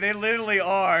 Like, they literally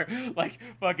are, like,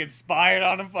 fucking spying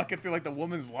on him, fucking through, like, the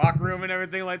woman's locker room and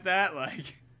everything like that.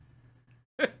 Like,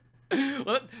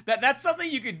 well, that's something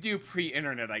you could do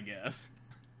pre-internet, I guess.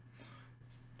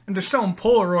 And they're selling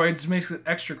Polaroids, makes it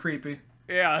extra creepy.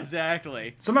 Yeah,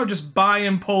 exactly. Somehow just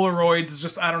buying Polaroids is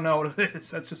just, I don't know what it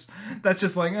is. That's just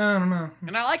like, I don't know.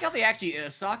 And I like how they actually,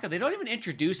 Sokka, they don't even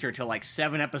introduce her till like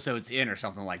 7 episodes in or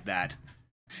something like that.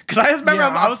 Because I just remember,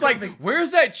 I was like,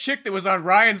 where's that chick that was on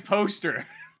Ryan's poster?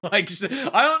 Like,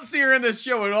 I don't see her in this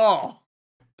show at all.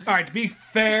 Alright, to be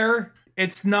fair,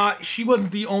 it's not, she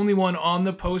wasn't the only one on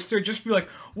the poster. Just be like,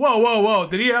 whoa,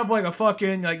 did he have like a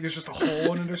fucking, like, there's just a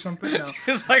hole in it or something? No.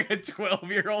 It's like a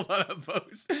 12-year-old on a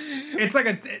poster.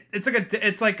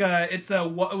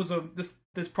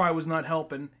 This probably was not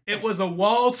helping. It was a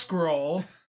wall scroll.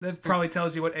 That probably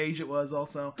tells you what age it was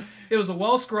also. It was a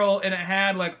wall scroll and it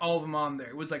had like all of them on there.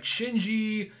 It was like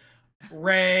Shinji,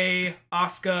 Rei,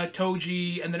 Asuka,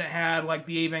 Toji, and then it had like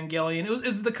the Evangelion.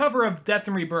 It's the cover of Death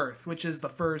and Rebirth, which is the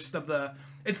first of the,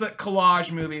 it's the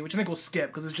collage movie, which I think we'll skip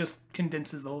because it just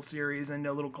condenses the whole series into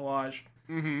a little collage.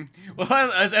 Mm-hmm. Well,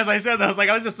 as I said, I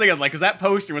was just thinking, like, because that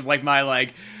poster was like my,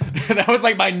 like, that was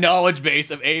like my knowledge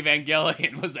base of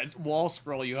Evangelion, was that wall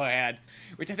scroll you had,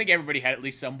 which I think everybody had at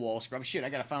least some wall scroll. Shit, I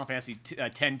got a Final Fantasy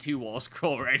X-2 wall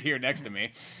scroll right here next to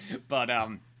me. But,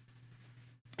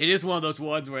 it is one of those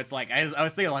ones where it's like, I was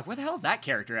thinking, like, where the hell is that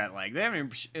character at? Like, they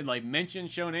haven't even, like,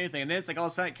 mentioned, shown anything. And then it's like, all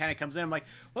of a sudden, it kind of comes in. I'm like,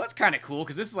 well, that's kind of cool,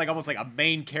 because this is, like, almost like a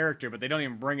main character, but they don't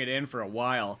even bring it in for a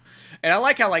while. And I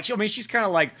like how, like, she's kind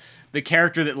of like the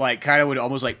character that, like, kind of would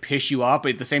almost, like, piss you off,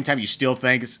 but at the same time, you still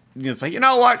think, it's like, you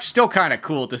know what? Still kind of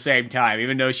cool at the same time,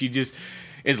 even though she just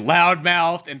is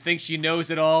loudmouthed and thinks she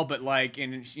knows it all, but, like,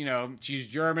 and, you know, she's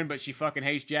German, but she fucking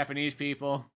hates Japanese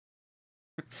people.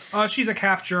 She's like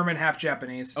half German, half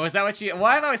Japanese. Oh, is that what she... Well,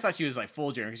 I always thought she was, like,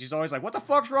 full German, because she's always like, what the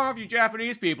fuck's wrong with you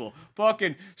Japanese people?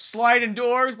 Fucking sliding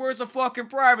doors? Where's the fucking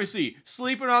privacy?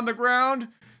 Sleeping on the ground?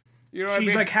 You know what I mean?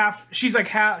 She was like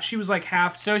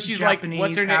half so she's Japanese, like,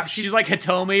 what's her name? She's like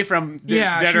Hitomi from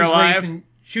Dead or Alive?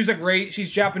 She's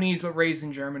Japanese, but raised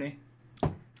in Germany.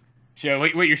 So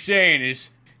what you're saying is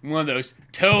one of those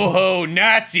Toho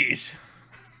Nazis.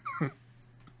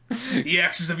 The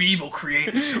axis of evil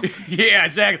created something. Yeah,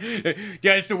 exactly.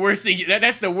 That's the worst thing.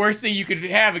 That's the worst thing you could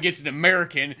have against an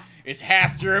American is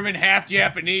half German, half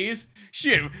Japanese.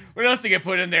 Shit, what else they get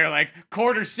put in there? Like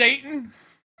quarter Satan?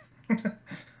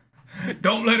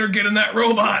 Don't let her get in that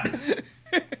robot.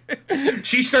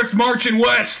 She starts marching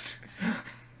west.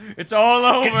 It's all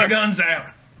over. Get the guns out.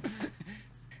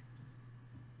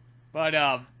 But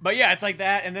yeah, it's like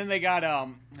that, and then they got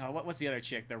what's the other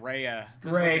chick? The Rei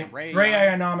Ayanami.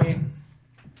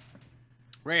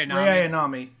 Ray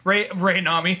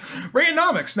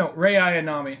Ayanamics. No, Ray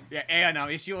Ayanami. Yeah,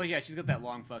 Ayanami. She's got that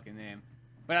long fucking name.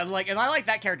 But I like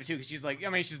that character too, because she's like, I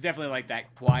mean, she's definitely like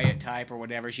that quiet type or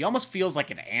whatever. She almost feels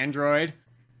like an android.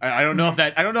 I don't know if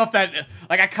that,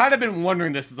 like, I kind of been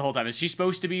wondering this the whole time. Is she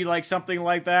supposed to be like something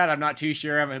like that? I'm not too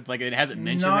sure. Like, it hasn't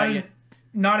mentioned that yet.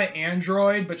 Not an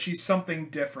android, but she's something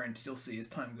different. You'll see as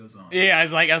time goes on. Yeah, I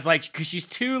was like, because she's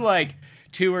too like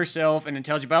to herself and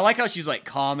intelligent. But I like how she's like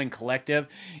calm and collective,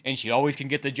 and she always can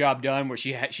get the job done. Where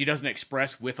she doesn't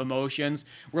express with emotions.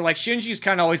 Where like Shinji's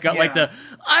kind of always got like the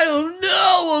I don't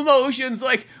know emotions.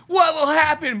 Like, what will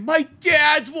happen? My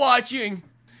dad's watching.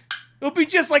 It'll be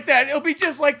just like that. It'll be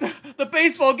just like the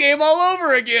baseball game all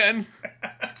over again.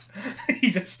 he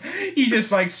just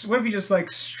like, what if he just like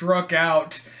struck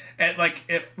out at like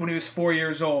when he was 4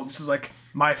 years old? This is like,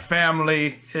 my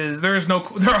family is there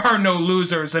are no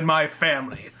losers in my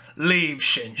family. Leave,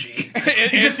 Shinji.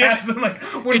 He just has some, like,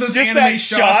 one of those just anime that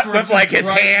shots shot where with like his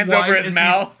hands over his as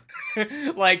mouth,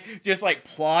 like just like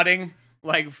plotting,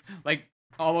 like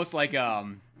almost like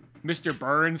Mr.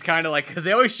 Burns, kind of like, because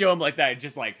they always show him like that,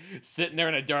 just like sitting there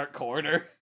in a dark corner.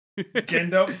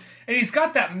 Gendo. And he's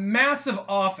got that massive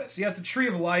office. He has the tree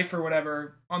of life or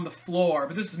whatever on the floor,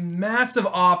 but this massive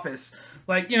office.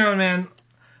 Like, you know, man,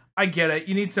 I get it.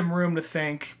 You need some room to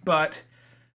think, but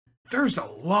there's a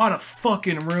lot of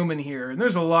fucking room in here, and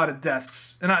there's a lot of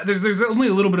desks. And there's only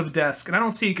a little bit of a desk, and I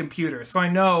don't see a computer, so I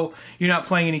know you're not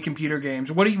playing any computer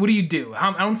games. What do you do?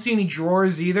 I don't see any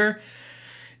drawers either.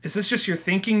 Is this just your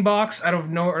thinking box? I don't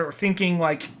know, or thinking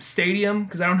like stadium,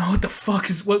 because I don't know what the fuck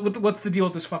is what's the deal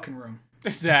with this fucking room.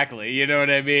 Exactly, you know what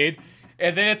I mean?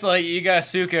 And then it's like you got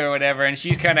Asuka or whatever, and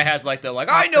she's kind of has like the like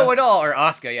Asuka. I know it all, or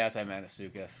Asuka, yes, I meant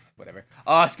Asuka, whatever,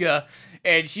 Asuka,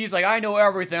 and she's like, I know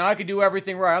everything, I can do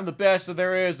everything right, I'm the best that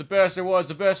there is, the best there was,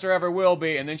 the best there ever will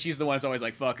be, and then she's the one that's always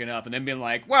like fucking up, and then being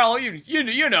like, well,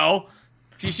 you know.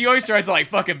 She always tries to like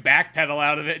fucking backpedal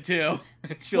out of it too.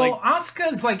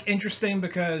 Asuka's like interesting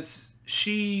because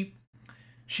she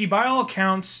by all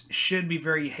accounts should be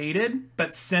very hated,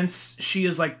 but since she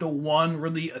is like the one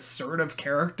really assertive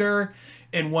character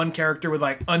and one character with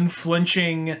like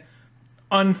unflinching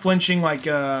like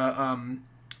not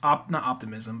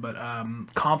optimism, but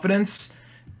confidence,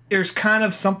 there's kind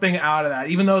of something out of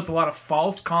that. Even though it's a lot of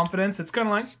false confidence, it's kind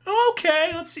of like, okay,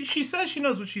 let's see. She says she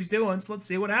knows what she's doing, so let's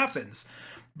see what happens.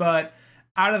 But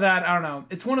out of that, I don't know.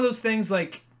 It's one of those things,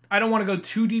 like, I don't want to go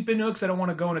too deep into it because I don't want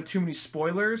to go into too many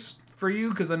spoilers for you,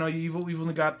 because I know we've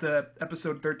only got to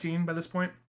episode 13 by this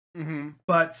point. Mm-hmm.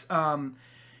 But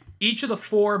each of the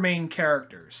four main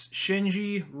characters,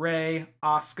 Shinji, Rei,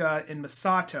 Asuka, and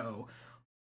Misato,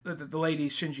 the lady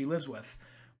Shinji lives with,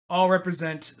 all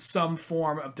represent some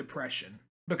form of depression.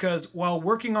 Because while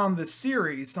working on this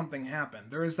series, something happened.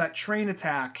 There was that train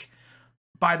attack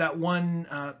by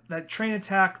that train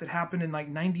attack that happened in like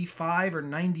 95 or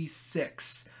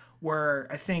 96, where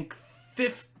I think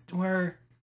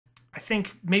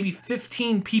maybe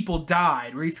 15 people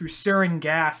died, where he threw sarin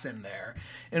gas in there,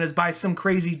 and it was by some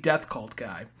crazy death cult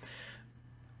guy.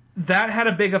 That had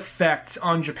a big effect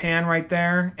on Japan right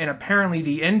there, and apparently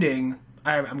the ending,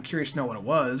 I'm curious to know what it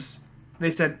was. They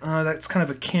said, that's kind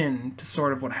of akin to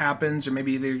sort of what happens, or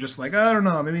maybe they're just like, I don't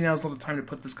know, maybe now's not the time to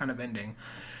put this kind of ending.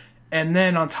 And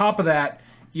then on top of that,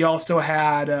 you also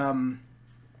had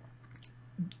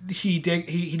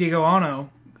Hideko Anno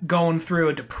going through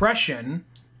a depression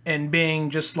and being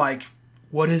just like,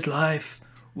 what is life?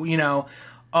 You know,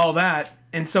 all that.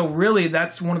 And so really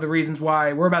that's one of the reasons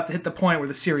why we're about to hit the point where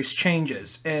the series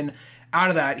changes. And out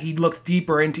of that, he looked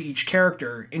deeper into each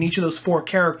character, and each of those four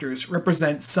characters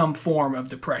represent some form of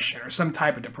depression or some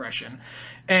type of depression.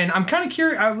 And I'm kind of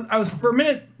curious. I was, for a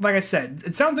minute, like I said,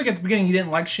 it sounds like at the beginning you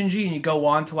didn't like Shinji and you go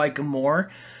on to like him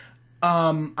more.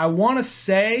 I want to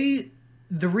say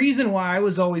the reason why I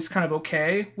was always kind of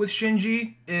okay with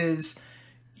Shinji is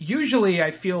usually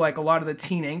I feel like a lot of the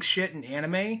teen angst shit in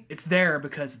anime, it's there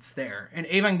because it's there. And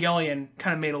Evangelion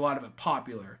kind of made a lot of it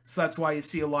popular. So that's why you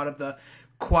see a lot of the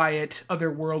quiet,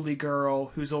 otherworldly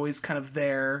girl who's always kind of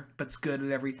there, but's good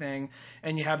at everything.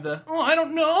 And you have the, I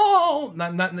don't know.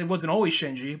 Not it wasn't always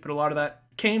Shinji, but a lot of that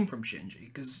came from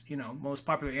Shinji because, you know, most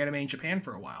popular anime in Japan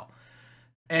for a while.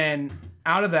 And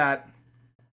out of that,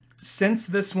 since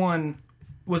this one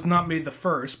was not maybe the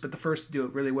first, but the first to do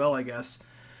it really well, I guess,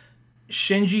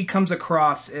 Shinji comes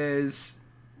across as,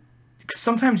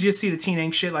 sometimes you just see the teen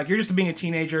angst shit, like you're just being a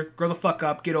teenager, grow the fuck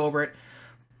up, get over it.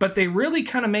 But they really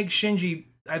kind of make Shinji,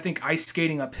 I think, ice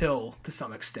skating uphill to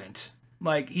some extent.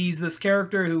 Like, he's this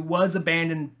character who was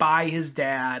abandoned by his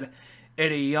dad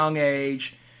at a young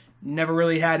age, never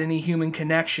really had any human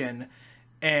connection.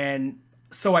 And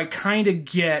so I kind of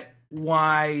get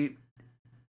why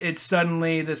it's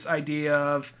suddenly this idea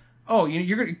of, oh,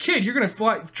 you're going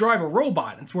to drive a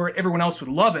robot. It's where everyone else would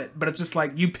love it. But it's just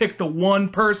like, you pick the one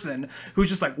person who's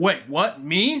just like, wait, what,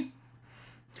 me?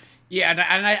 Yeah,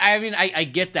 and I mean, I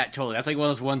get that totally. That's like one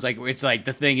of those ones, like, it's like,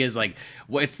 the thing is, like,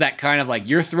 it's that kind of, like,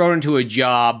 you're thrown into a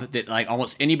job that, like,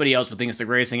 almost anybody else would think it's the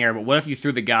greatest thing ever, but what if you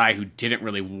threw the guy who didn't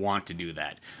really want to do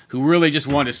that? Who really just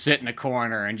wanted to sit in a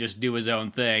corner and just do his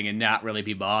own thing and not really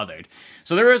be bothered?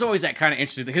 So there is always that kind of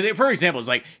interesting thing. Because, for example, it's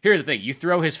like, here's the thing. You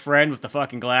throw his friend with the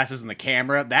fucking glasses and the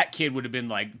camera, that kid would have been,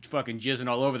 like, fucking jizzing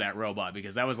all over that robot,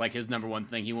 because that was, like, his number one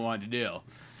thing he wanted to do.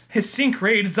 His sync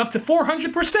rate is up to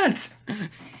 400%.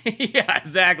 Yeah,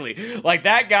 exactly. Like,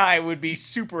 that guy would be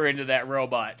super into that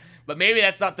robot. But maybe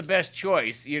that's not the best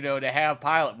choice, you know, to have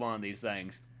pilot one of these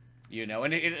things. You know,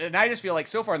 and I just feel like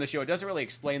so far in the show, it doesn't really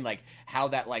explain, like, how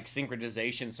that, like,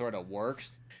 synchronization sort of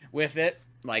works with it.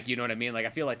 Like, you know what I mean? Like, I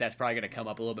feel like that's probably going to come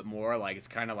up a little bit more. Like, it's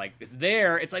kind of like, it's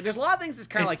there. It's like, there's a lot of things that's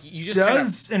kind of like, you just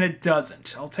does and it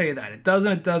doesn't. I'll tell you that. It does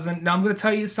and it doesn't. Now, I'm going to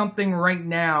tell you something right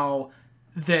now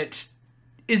that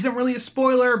isn't really a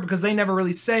spoiler because they never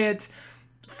really say it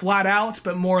flat out,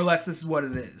 but more or less this is what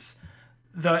it is.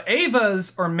 The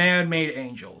Avas are man-made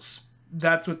angels.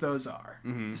 That's what those are.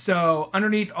 Mm-hmm. So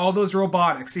underneath all those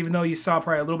robotics, even though you saw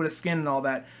probably a little bit of skin and all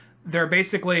that, they're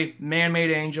basically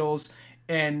man-made angels,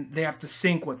 and they have to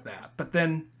sync with that. But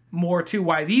then more to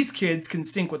why these kids can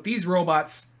sync with these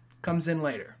robots comes in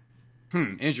later.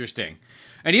 Interesting.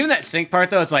 And even that sync part,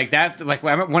 though, it's like that. Like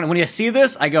when you see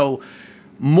this, I go,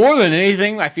 more than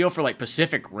anything, I feel for, like,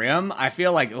 Pacific Rim, I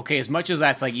feel like, okay, as much as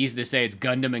that's, like, easy to say it's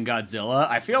Gundam and Godzilla,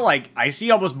 I feel like I see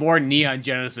almost more Neon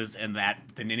Genesis in that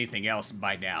than anything else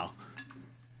by now.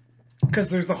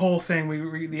 Because there's the whole thing,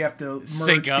 we have to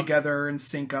merge together and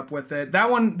sync up with it.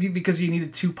 That one, because you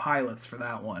needed 2 pilots for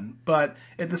that one. But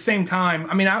at the same time,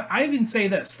 I mean, I even say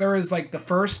this. There is, like, the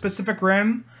first Pacific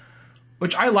Rim,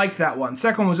 which I liked that one.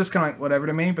 Second one was just kind of like whatever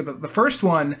to me. But the first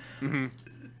one,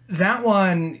 that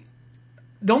one,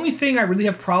 the only thing I really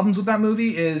have problems with that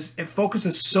movie is it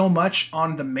focuses so much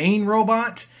on the main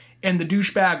robot and the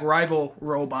douchebag rival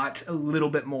robot a little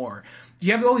bit more.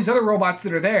 You have all these other robots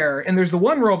that are there, and there's the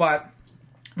one robot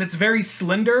that's very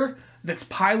slender, that's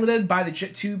piloted by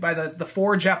the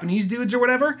 4 Japanese dudes or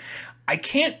whatever. I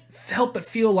can't help but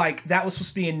feel like that was supposed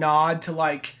to be a nod to,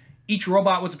 like, each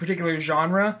robot was a particular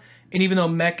genre, and even though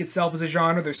mech itself is a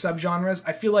genre, there's subgenres.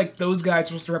 I feel like those guys are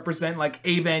supposed to represent, like,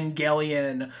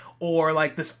 Evangelion or,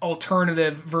 like, this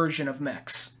alternative version of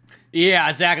mechs. Yeah,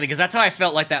 exactly, because that's how I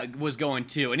felt like that was going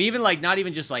too. And even, like, not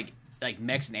even just like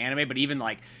mechs and anime, but even,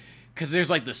 like, because there's,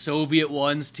 like, the Soviet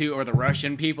ones too, or the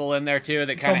Russian people in there too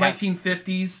that kind of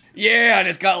 1950s. Yeah, and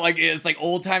it's like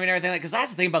old time and everything. Because that's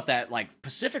the thing about that, like,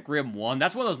 Pacific Rim 1.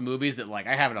 That's one of those movies that, like,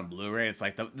 I have it on Blu-ray. It's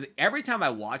like every time I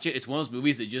watch it, it's one of those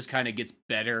movies that just kind of gets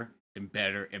better and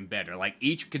better and better. Like,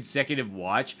 each consecutive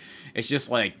watch, it's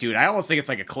just like, dude, I almost think it's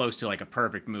like a close to, like, a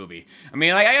perfect movie. I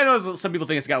mean, like, I know some people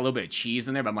think it's got a little bit of cheese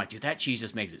in there, but I'm like, dude, that cheese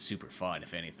just makes it super fun,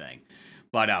 if anything.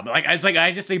 But like, it's like,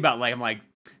 I just think about, like, I'm like,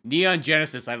 Neon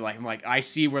Genesis, I'm like, I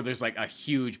see where there's, like, a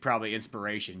huge probably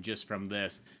inspiration just from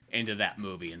this into that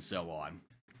movie and so on.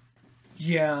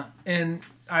 Yeah, and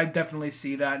I definitely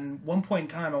see that. And one point in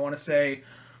time, I want to say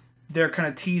they're kind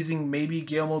of teasing maybe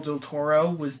Guillermo del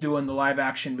Toro was doing the live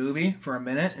action movie for a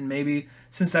minute, and maybe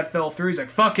since that fell through, he's like,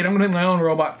 fuck it, I'm gonna make my own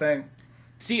robot thing.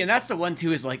 See, and that's the one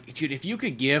too, is like, dude, if you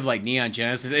could give, like, Neon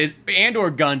Genesis and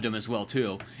or Gundam as well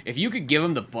too, if you could give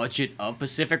them the budget of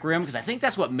Pacific Rim, because I think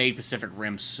that's what made Pacific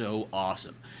Rim so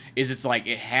awesome, is it's like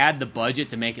it had the budget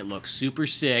to make it look super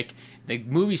sick. The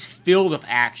movie's filled with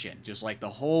action, just like the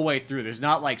whole way through. There's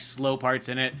not, like, slow parts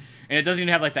in it. And it doesn't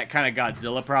even have, like, that kind of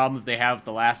Godzilla problem that they have with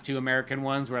the last 2 American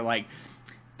ones, where, like,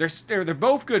 they're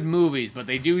both good movies, but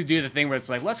they do the thing where it's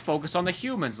like, let's focus on the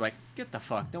humans. Like, get the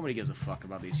fuck. Nobody gives a fuck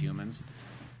about these humans.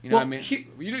 You know what I mean?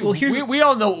 We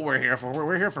all know what we're here for.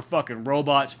 We're here for fucking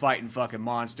robots fighting fucking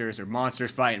monsters, or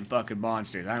monsters fighting fucking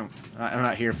monsters. I'm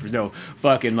not here for no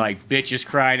fucking, like, bitches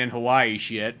crying in Hawaii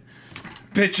shit.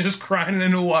 Bitches crying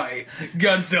in Hawaii.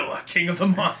 Godzilla, King of the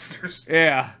Monsters.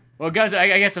 Yeah. Well, Godzilla,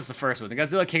 I guess that's the first one. The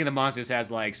Godzilla King of the Monsters has,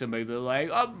 like, somebody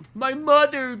like, my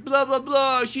mother, blah, blah,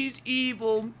 blah, she's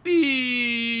evil.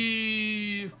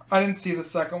 Beef. I didn't see the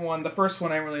second one. The first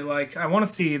one I really like. I want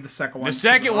to see the second one. The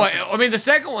second one, I mean, the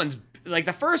second one's, like,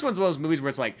 the first one's one of those movies where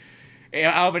it's like,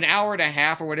 out of an hour and a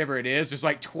half or whatever it is, there's,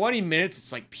 like, 20 minutes,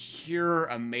 it's, like, pure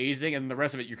amazing, and the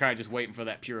rest of it, you're kind of just waiting for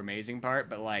that pure amazing part,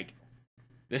 but, like,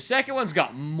 the second one's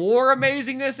got more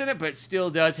amazingness in it, but it still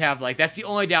does have, like, that's the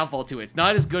only downfall to it. It's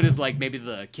not as good as, like, maybe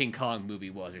the King Kong movie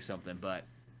was or something, but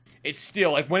it's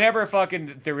still, like, whenever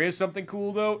fucking there is something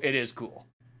cool, though, it is cool.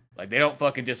 Like, they don't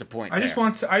fucking disappoint. I just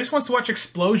want to watch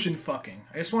explosion fucking.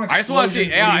 I just want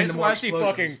to see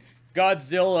fucking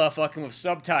Godzilla fucking with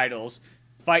subtitles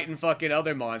fighting fucking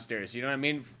other monsters. You know what I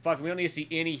mean? Fuck, we don't need to see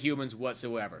any humans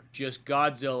whatsoever. Just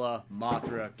Godzilla,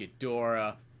 Mothra,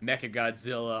 Ghidorah,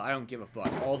 Mechagodzilla. I don't give a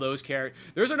fuck. All those characters.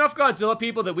 There's enough Godzilla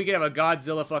people that we could have a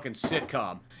Godzilla fucking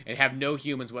sitcom and have no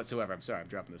humans whatsoever. I'm sorry, I'm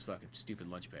dropping this fucking stupid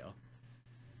lunch pail.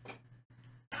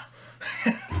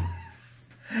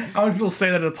 How would people say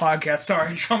that at a podcast?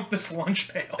 Sorry, I trumped this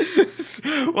lunch pail.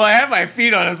 Well, I had my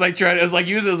feet on. I was like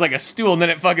using it as like a stool, and then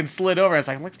it fucking slid over. I was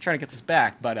like, I'm trying to get this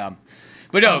back, but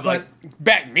no, like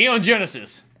back me on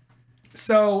Genesis.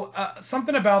 So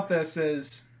something about this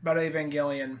is about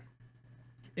Evangelion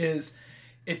is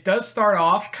it does start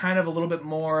off kind of a little bit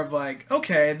more of like,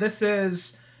 okay, this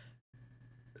is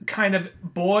kind of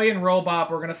boy and robot,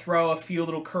 we're going to throw a few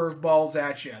little curveballs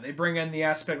at you. They bring in the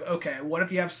aspect, okay, what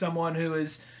if you have someone who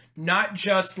is not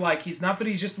just like, he's not that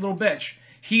he's just a little bitch.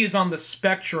 He is on the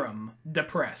spectrum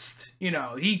depressed. You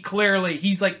know,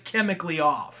 he's like chemically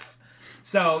off.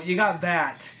 So you got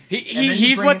that.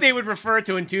 He's what they would refer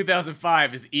to in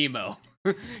 2005 as emo.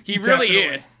 He really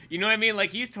is. You know what I mean?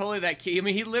 Like, he's totally that kid. I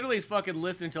mean, he literally is fucking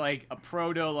listening to like a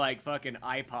proto like fucking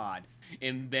iPod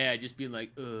in bed, just being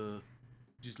like,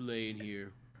 just laying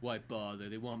here. Why bother?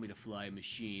 They want me to fly a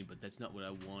machine, but that's not what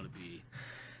I want to be.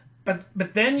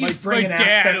 But then you bring in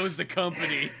aspects. My dad owns the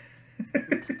company.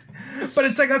 But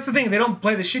it's like, that's the thing. They don't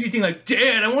play the shitty thing like,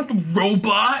 Dad, I want the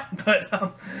robot. But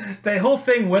the whole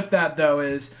thing with that, though,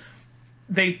 is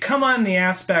they come on the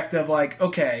aspect of like,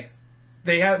 okay,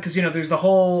 they have, because, you know, there's the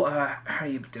whole, how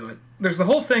do you do it? There's the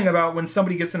whole thing about when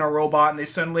somebody gets in a robot and they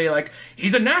suddenly like,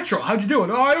 he's a natural. How'd you do it?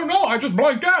 Oh, I don't know. I just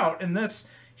blanked out. And this...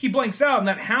 He blanks out, and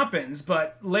that happens,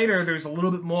 but later there's a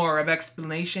little bit more of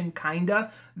explanation,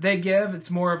 kinda, they give. It's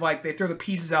more of like they throw the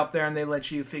pieces out there and they let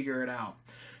you figure it out.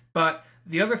 But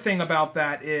the other thing about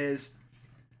that is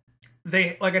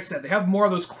they, like I said, they have more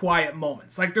of those quiet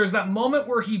moments. Like there's that moment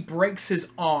where he breaks his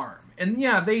arm. And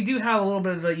yeah, they do have a little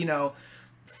bit of the, you know,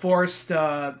 forced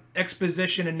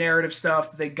exposition and narrative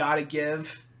stuff that they gotta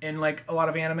give in like a lot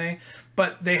of anime.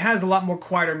 But they has a lot more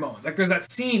quieter moments. Like there's that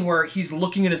scene where he's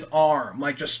looking at his arm,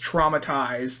 like just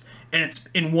traumatized, and it's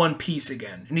in one piece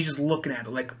again. And he's just looking at it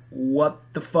like, what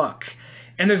the fuck?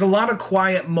 And there's a lot of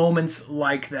quiet moments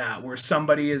like that where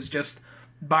somebody is just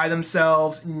by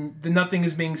themselves and nothing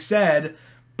is being said,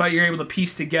 but you're able to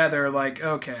piece together like,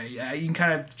 okay, yeah, you can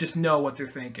kind of just know what they're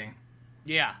thinking.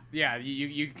 Yeah,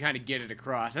 you can kind of get it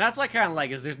across. And that's what I kind of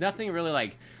like, is there's nothing really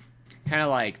like, kind of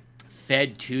like,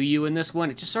 fed to you in this one.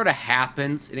 It just sort of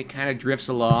happens and it kind of drifts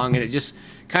along and it just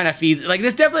kind of feeds. Like,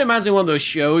 this definitely reminds me of one of those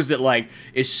shows that like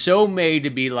is so made to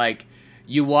be like,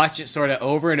 you watch it sort of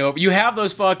over and over. You have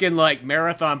those fucking like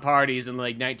marathon parties in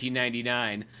like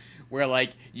 1999 where like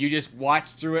you just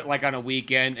watch through it like on a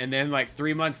weekend, and then like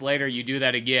 3 months later you do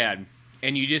that again,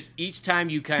 and you just, each time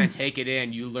you kind of take it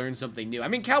in, you learn something new. I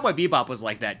mean, Cowboy Bebop was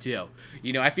like that too.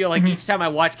 You know, I feel like each time I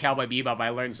watch Cowboy Bebop I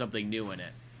learn something new in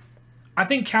it. I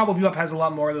think Cowboy Bebop has a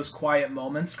lot more of those quiet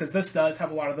moments, because this does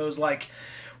have a lot of those like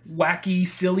wacky,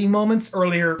 silly moments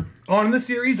earlier on in the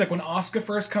series, like when Asuka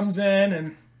first comes in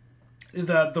and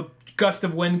the gust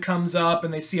of wind comes up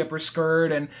and they see up her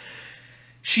skirt and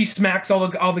she smacks all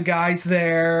the guys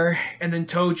there, and then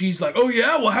Toji's like, oh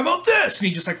yeah, well how about this? And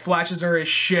he just like flashes her his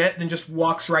shit and then just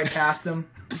walks right past him.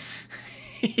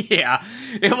 Yeah,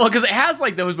 well, because it has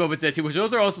like those moments there too, which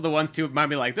those are also the ones too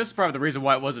remind me like, this is probably the reason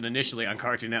why it wasn't initially on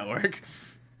Cartoon Network.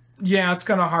 Yeah, it's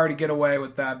kind of hard to get away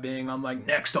with that being on like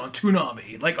next on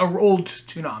Toonami, like a old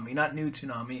Toonami, not new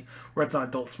Toonami, where it's on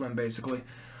Adult Swim basically.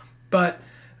 But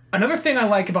another thing I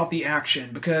like about the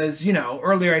action, because, you know,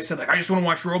 earlier I said like I just want to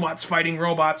watch robots fighting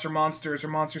robots or monsters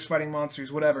fighting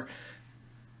monsters, whatever.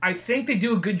 I think they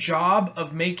do a good job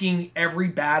of making every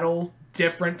battle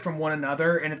different from one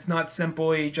another, and it's not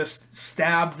simply just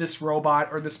stab this robot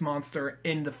or this monster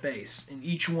in the face. And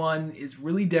each one is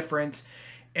really different,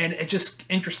 and it's just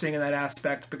interesting in that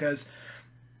aspect, because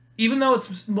even though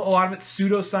it's a lot of it's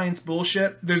pseudoscience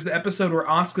bullshit, there's the episode where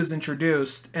Asuka's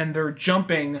introduced and they're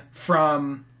jumping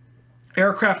from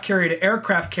aircraft carrier to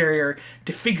aircraft carrier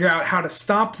to figure out how to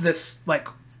stop this like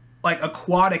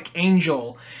aquatic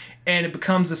angel. And it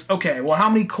becomes this, okay, well, how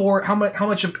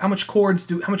much cord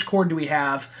do we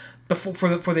have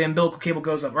before the umbilical cable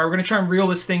goes up? All right, we're going to try and reel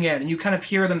this thing in. And you kind of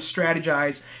hear them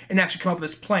strategize and actually come up with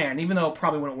this plan, even though it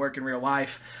probably wouldn't work in real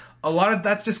life. A lot of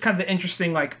that's just kind of the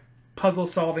interesting, like, puzzle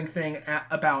solving thing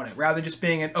about it. Rather than just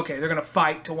being, okay, they're going to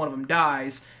fight till one of them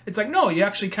dies. It's like, no, you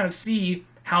actually kind of see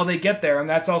how they get there. And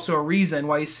that's also a reason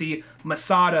why you see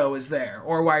Masato is there,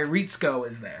 or why Ritsuko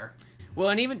is there. Well,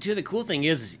 and even too, the cool thing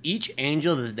is each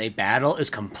angel that they battle is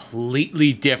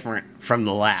completely different from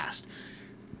the last.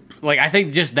 Like, I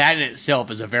think just that in itself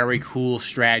is a very cool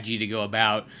strategy to go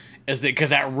about, because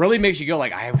that really makes you go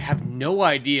like, I have no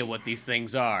idea what these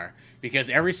things are, because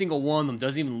every single one of them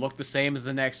doesn't even look the same as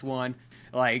the next one.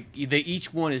 Like,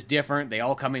 each one is different. They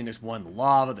all come in. There's one in the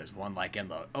lava. There's one, like, in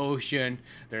the ocean.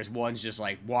 There's ones just,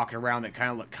 like, walking around that kind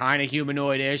of look kind of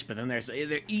humanoid-ish. But then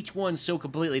each one's so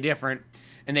completely different.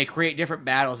 And they create different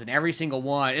battles in every single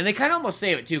one. And they kind of almost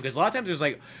save it, too. Because a lot of times there's,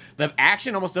 like, the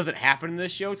action almost doesn't happen in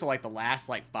this show till, like, the last,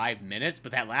 like, 5 minutes.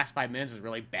 But that last 5 minutes is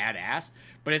really badass.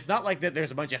 But it's not like that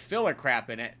there's a bunch of filler crap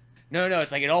in it. No,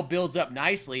 it's like it all builds up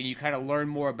nicely. And you kind of learn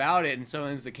more about it. And so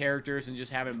is the characters and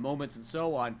just having moments and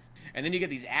so on. And then you get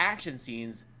these action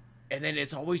scenes, and then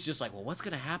it's always just like, well, what's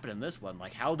going to happen in this one?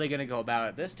 Like, how are they going to go about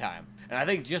it this time? And I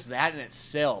think just that in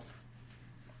itself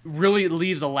really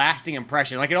leaves a lasting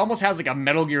impression. Like, it almost has like a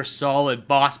Metal Gear Solid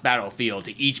boss battle feel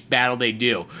to each battle they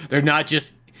do. They're not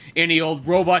just any old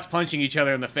robots punching each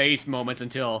other in the face moments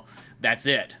until that's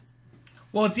it.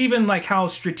 Well, it's even like how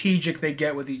strategic they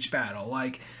get with each battle.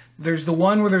 Like, there's the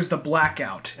one where there's the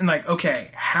blackout. And like,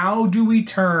 okay, how do we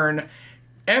turn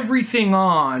everything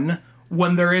on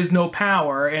when there is no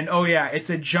power? And oh yeah, it's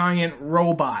a giant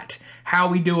robot. How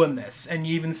are we doing this? And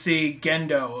you even see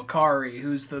Gendo Akari,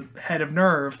 who's the head of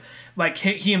Nerve, like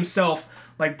he himself,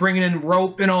 like bringing in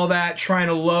rope and all that, trying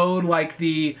to load like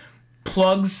the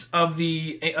plugs of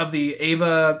the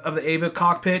Ava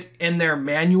cockpit in there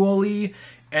manually,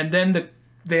 and then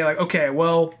they're like, okay,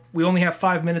 well, we only have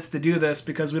 5 minutes to do this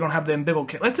because we don't have the umbilical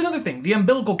cable. That's another thing, the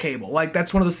umbilical cable. Like,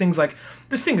 that's one of those things, like,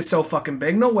 this thing is so fucking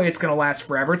big, no way it's going to last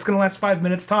forever. It's going to last 5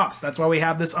 minutes tops. That's why we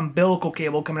have this umbilical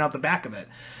cable coming out the back of it.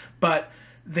 But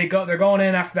they're going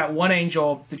in after that one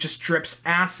angel that just drips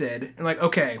acid. And like,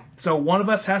 okay, so one of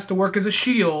us has to work as a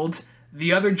shield.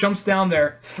 The other jumps down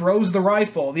there, throws the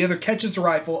rifle. The other catches the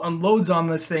rifle, unloads on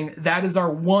this thing. That is our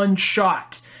one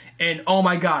shot. And oh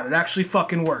my god, it actually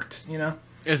fucking worked, you know?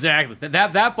 Exactly.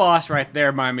 That boss right there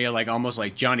reminded me of like almost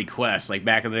like Johnny Quest, like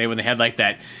back in the day when they had like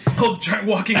that giant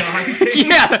walking eye thing.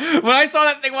 Yeah, when I saw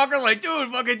that thing walk around, like,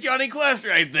 dude, fucking Johnny Quest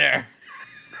right there.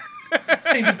 I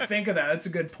didn't even think of that. That's a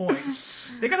good point.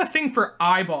 They got a thing for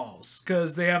eyeballs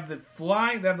because they have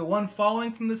the one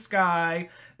falling from the sky.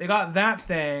 They got that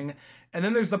thing, and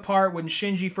then there's the part when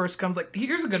Shinji first comes. Like,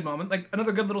 here's a good moment, like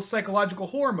another good little psychological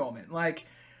horror moment, like.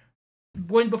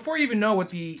 Before you even know what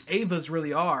the Avas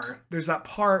really are, there's that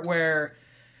part where,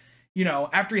 you know,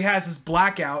 after he has his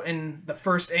blackout and the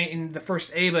first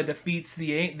Ava defeats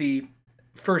the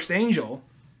first angel,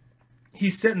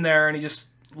 he's sitting there and he just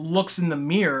looks in the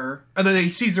mirror, or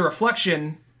he sees the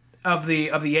reflection of the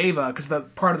Ava because the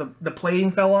part of the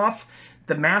plating fell off,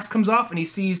 the mask comes off, and he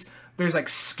sees there's like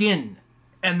skin,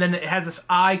 and then it has this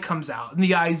eye comes out, and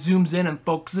the eye zooms in and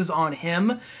focuses on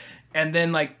him. And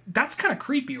then, like, that's kind of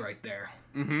creepy right there.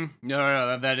 Mm-hmm.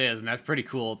 No, that is. And that's pretty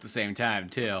cool at the same time,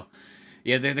 too.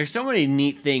 Yeah, there's so many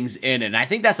neat things in it. And I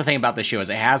think that's the thing about the show is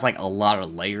it has, like, a lot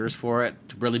of layers for it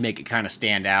to really make it kind of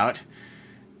stand out.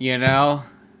 You know?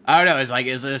 I don't know. It's like,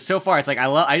 so far, it's like,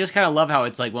 I just kind of love how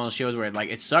it's, like, one of those shows where, like,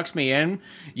 it sucks me in.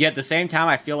 Yet at the same time,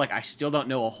 I feel like I still don't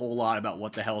know a whole lot about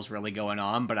what the hell's really going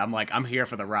on. But I'm like, I'm here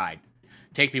for the ride.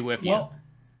 Take me with you.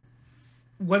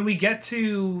 When we get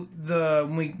to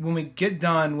when we get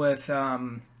done with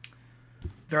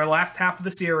their last half of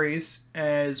the series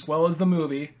as well as the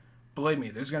movie, believe me,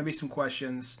 there's going to be some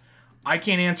questions. I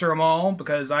can't answer them all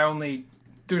because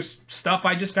there's stuff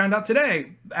I just found out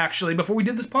today actually before we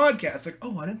did this podcast. Like,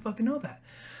 oh, I didn't fucking know that.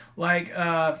 Like,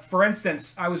 for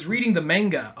instance, I was reading the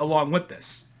manga along with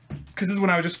this because this is when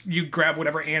you grab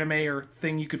whatever anime or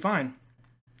thing you could find.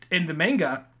 In the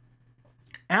manga,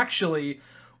 actually.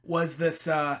 Was this,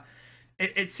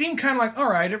 it seemed kind of like,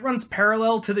 all right, it runs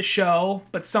parallel to the show,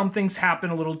 but some things happen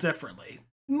a little differently.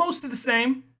 Most of the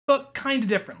same, but kind of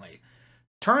differently.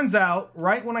 Turns out,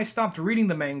 right when I stopped reading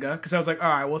the manga, because I was like, all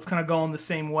right, well, it's kind of going the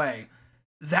same way,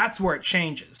 that's where it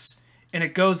changes. And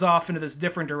it goes off into this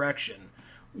different direction,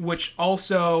 which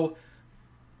also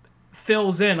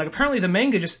fills in, like, apparently the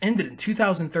manga just ended in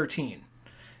 2013.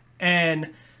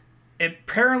 And it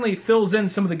apparently fills in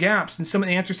some of the gaps and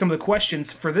answers some of the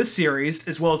questions for this series,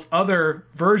 as well as other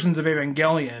versions of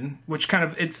Evangelion, which kind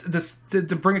of, it's this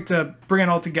to bring it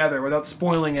all together without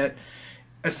spoiling it.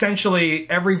 Essentially,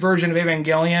 every version of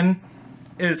Evangelion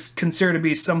is considered to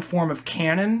be some form of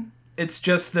canon. It's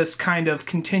just this kind of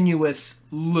continuous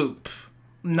loop,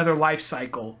 another life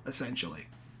cycle, essentially.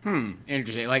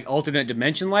 Interesting. Like alternate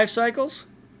dimension life cycles?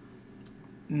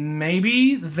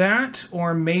 Maybe that,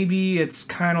 or maybe it's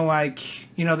kind of like,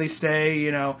 you know, they say,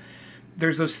 you know,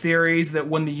 there's those theories that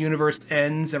when the universe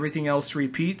ends, everything else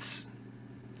repeats.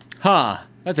 Huh.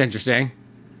 That's interesting.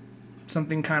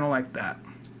 Something kind of like that.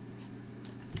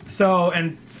 So,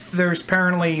 and there's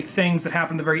apparently things that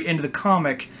happen at the very end of the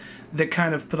comic that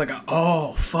kind of put like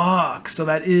oh fuck, so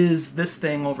that is this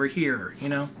thing over here, you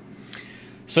know?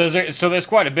 So there's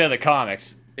quite a bit of the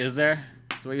comics, is there?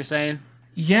 Is what you're saying?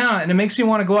 Yeah, and it makes me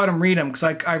want to go out and read them because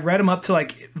I read them up to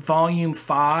like volume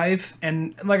 5,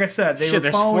 and like I said, they were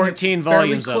there's following 14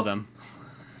 volumes of them.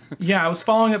 Yeah, I was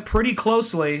following it pretty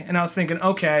closely, and I was thinking,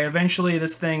 okay, eventually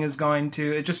this thing is going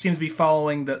to. It just seems to be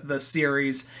following the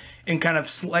series and kind of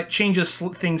changes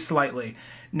things slightly.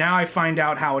 Now I find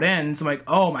out how it ends. I'm like,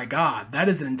 oh my god, that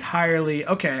is entirely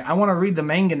okay. I want to read the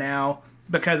manga now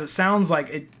because it sounds like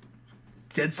it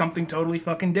did something totally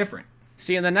fucking different.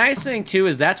 See, and the nice thing, too,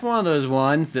 is that's one of those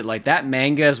ones that, like, that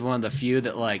manga is one of the few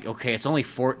that, like, okay, it's only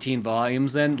 14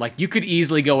 volumes then. Like, you could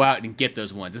easily go out and get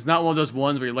those ones. It's not one of those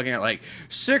ones where you're looking at, like,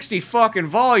 60 fucking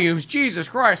volumes. Jesus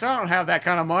Christ, I don't have that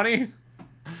kind of money.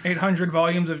 800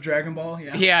 volumes of Dragon Ball,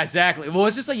 yeah. Yeah, exactly. Well,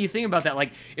 it's just like you think about that.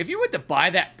 Like, if you went to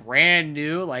buy that brand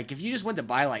new, like, if you just went to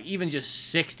buy, like, even just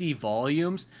 60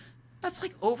 volumes, that's,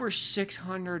 like, over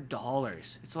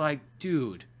 $600. It's like,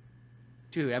 dude,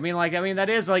 I mean, that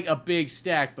is, like, a big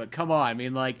stack, but come on. I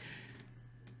mean, like,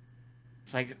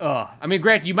 it's like, I mean,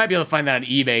 granted, you might be able to find that on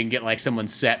eBay and get, like, someone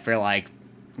set for, like,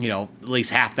 you know, at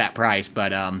least half that price,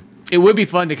 but it would be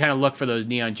fun to kind of look for those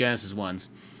Neon Genesis ones.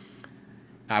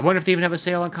 I wonder if they even have a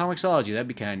sale on Comixology. That'd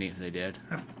be kind of neat if they did.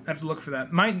 I have to look for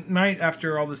that. Might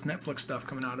after all this Netflix stuff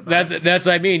coming out about it. That's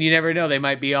what I mean. You never know. They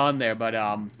might be on there, but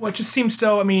Well, it just seems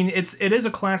so. I mean, it is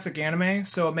a classic anime,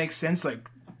 so it makes sense. Like,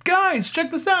 guys, check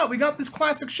this out. We got this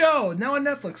classic show now on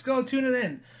Netflix. Go tune it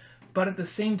in. But at the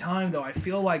same time, though, I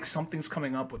feel like something's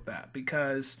coming up with that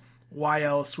because why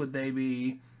else would they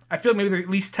be? I feel maybe they're at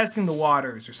least testing the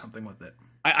waters or something with it.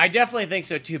 I definitely think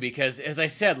so too, because as I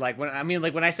said, like when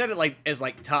I said it like as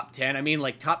like top 10, I mean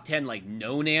like top 10 like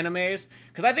known animes,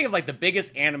 because I think of like the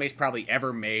biggest animes probably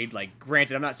ever made. Like,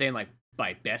 granted, I'm not saying like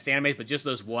by best animes, but just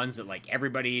those ones that like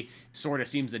everybody sort of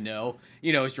seems to know.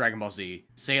 You know, it's Dragon Ball Z,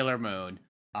 Sailor Moon,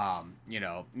 you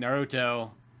know, Naruto,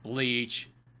 Bleach,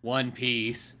 One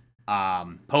Piece,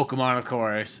 Pokemon, of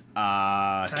course,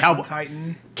 Cowboy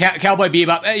Titan, Cowboy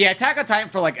Bebop. Yeah, Attack on Titan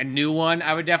for like a new one,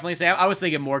 I would definitely say. I was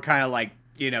thinking more kind of like,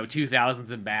 you know, 2000s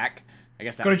and back. I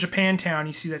guess that go to Japantown,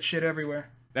 you see that shit everywhere.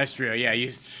 That's true. Yeah, you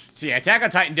see, Attack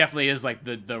on Titan definitely is like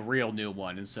the real new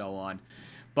one and so on.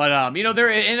 But you know,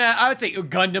 I would say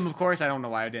Gundam, of course. I don't know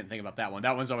why I didn't think about that one.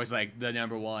 That one's always like the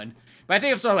number one. But I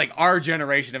think of sort of like our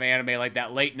generation of anime, like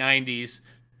that late 90s,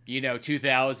 you know,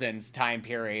 2000s time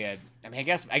period. I mean, I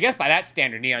guess by that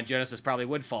standard, Neon Genesis probably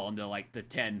would fall into like the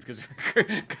 10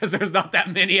 because there's not that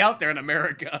many out there in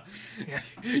America. Yeah.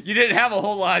 You didn't have a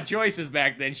whole lot of choices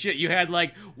back then. Shit, you had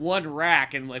like one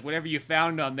rack and like whatever you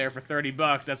found on there for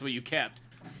 $30, that's what you kept.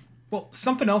 Well,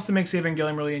 something else that makes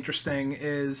Evangelion really interesting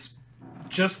is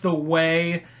just the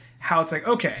way how it's like,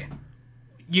 okay,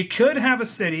 you could have a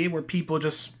city where people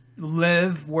just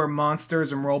live, where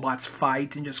monsters and robots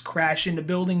fight and just crash into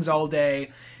buildings all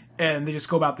day and they just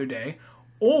go about their day.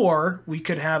 Or we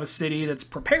could have a city that's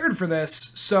prepared for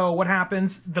this. So what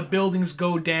happens? The buildings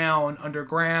go down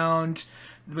underground.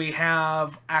 We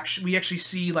actually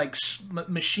see like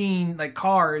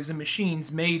cars and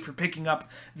machines made for picking up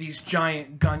these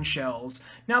giant gun shells.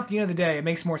 Now at the end of the day, it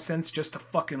makes more sense just to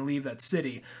fucking leave that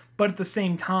city. But at the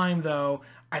same time, though,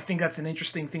 I think that's an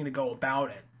interesting thing to go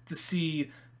about it, to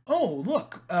see, oh,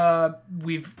 look,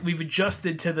 we've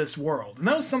adjusted to this world. And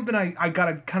that was something I got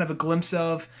a kind of a glimpse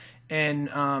of in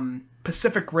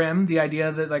Pacific Rim, the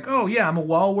idea that like, oh yeah, I'm a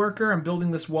wall worker, I'm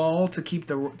building this wall to keep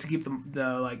the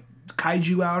like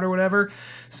kaiju out or whatever.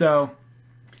 So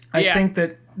I think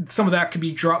that some of that could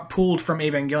be pulled from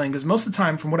Evangelion, because most of the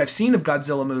time, from what I've seen of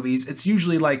Godzilla movies, it's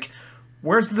usually like,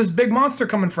 where's this big monster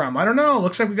coming from? I don't know.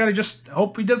 Looks like we gotta just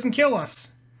hope he doesn't kill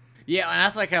us. Yeah, and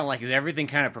that's what I kind of like, is everything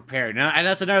kind of prepared. And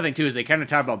that's another thing, too, is they kind of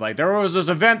talk about, like, there was this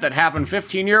event that happened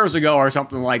 15 years ago or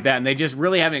something like that, and they just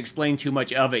really haven't explained too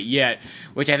much of it yet,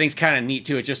 which I think is kind of neat,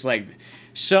 too. It's just like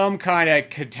some kind of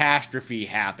catastrophe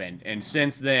happened, and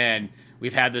since then,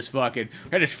 we've had this fucking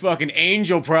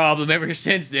angel problem ever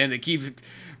since then that keeps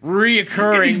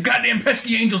reoccurring. Get these goddamn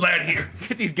pesky angels out of here.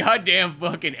 Get these goddamn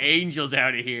fucking angels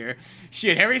out of here.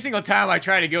 Shit, every single time I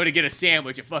try to go to get a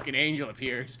sandwich, a fucking angel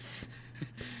appears.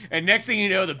 And next thing you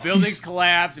know, the buildings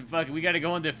collapse, and fucking we gotta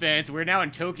go on defense. We're now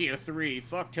in Tokyo 3.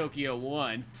 Fuck Tokyo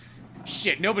 1.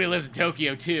 Shit, nobody lives in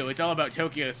Tokyo 2. It's all about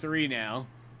Tokyo 3 now.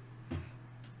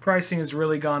 Pricing has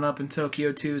really gone up in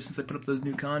Tokyo 2 since they put up those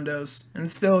new condos. And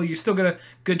still, you still get a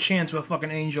good chance of a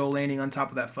fucking angel landing on top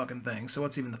of that fucking thing. So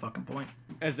what's even the fucking point?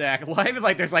 Exactly. Well, even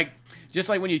like, there's like, just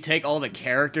like when you take all the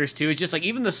characters too, it's just like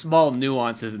even the small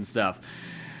nuances and stuff.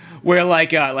 where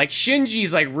like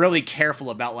Shinji's like really careful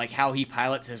about like how he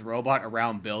pilots his robot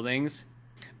around buildings.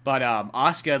 But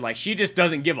Asuka, like, she just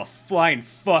doesn't give a flying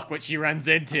fuck what she runs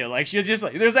into. Like, she'll just,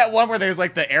 like, there's that one where there's,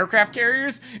 like, the aircraft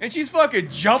carriers, and she's fucking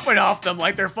jumping off them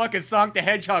like they're fucking Sonic the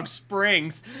Hedgehog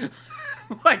springs.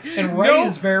 Like, and Rey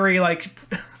is very, like...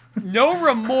 no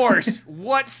remorse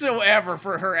whatsoever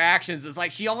for her actions. It's like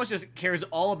she almost just cares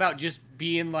all about just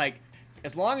being, like,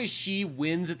 as long as she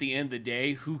wins at the end of the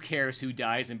day, who cares who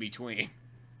dies in between?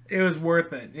 It was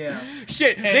worth it, yeah.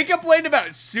 Shit, and they complained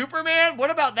about Superman?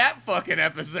 What about that fucking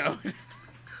episode?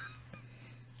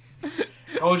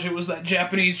 Told you it was that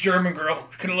Japanese German girl.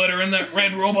 Could have let her in that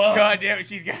red robot. God damn it,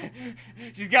 she's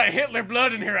got Hitler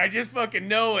blood in her. I just fucking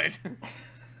know it.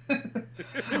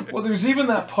 Well, there's even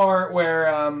that part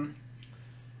where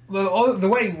the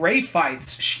way Rey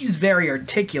fights, she's very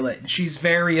articulate. And she's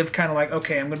very of kind of like,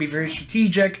 okay, I'm going to be very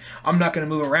strategic. I'm not going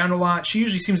to move around a lot. She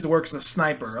usually seems to work as a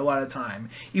sniper a lot of the time.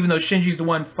 Even though Shinji's the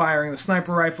one firing the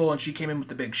sniper rifle and she came in with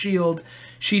the big shield,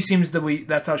 she seems to be,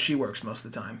 that's how she works most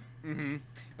of the time. Mm-hmm.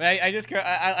 But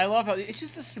I love how it's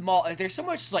just a small, there's so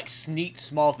much like neat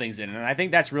small things in it. And I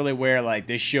think that's really where like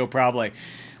this show probably,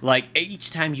 like each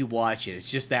time you watch it, it's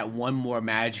just that one more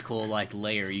magical like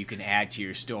layer you can add to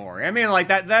your story. I mean, like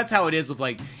that's how it is with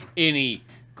like any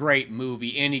great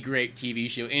movie, any great TV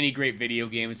show, any great video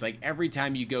game. It's like every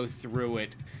time you go through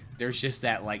it, there's just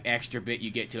that like extra bit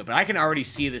you get to it. But I can already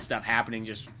see this stuff happening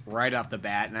just right off the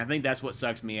bat, and I think that's what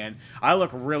sucks me in. I look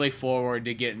really forward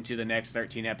to getting to the next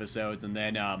 13 episodes and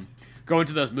then going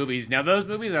to those movies. Now, those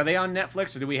movies, are they on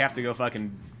Netflix, or do we have to go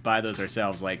fucking buy those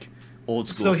ourselves, like old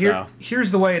school style? So here's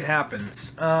the way it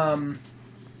happens.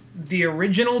 The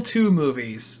original 2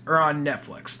 movies are on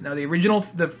Netflix. Now,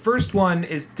 the first one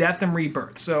is Death and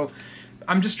Rebirth. So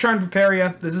I'm just trying to prepare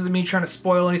you. This isn't me trying to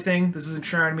spoil anything. This isn't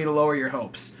trying me to lower your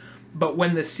hopes. But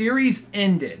when the series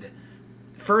ended,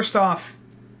 first off,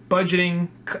 budgeting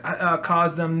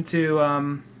caused them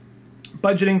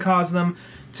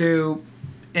to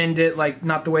end it like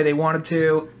not the way they wanted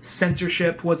to.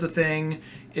 Censorship was a thing,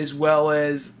 as well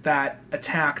as that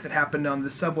attack that happened on the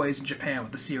subways in Japan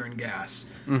with the sarin gas.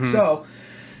 Mm-hmm. So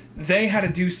they had to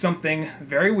do something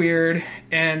very weird,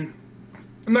 and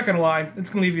I'm not gonna lie, it's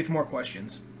gonna leave you with more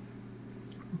questions.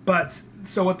 But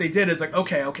so what they did is like,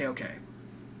 okay.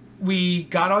 We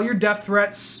got all your death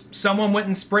threats. Someone went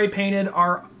and spray painted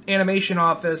our animation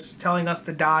office telling us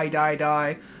to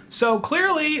die. So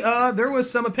clearly, there was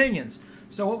some opinions.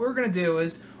 So what we're going to do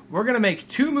is we're going to make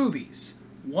 2 movies.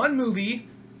 One movie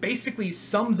basically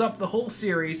sums up the whole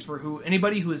series for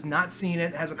anybody who has not seen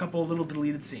it, has a couple of little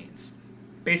deleted scenes.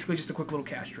 Basically just a quick little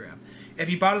cash grab. If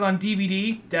you bought it on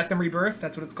DVD, Death and Rebirth,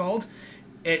 that's what it's called,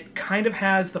 it kind of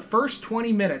has the first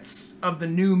 20 minutes of the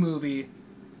new movie,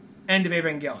 End of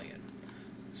Evangelion.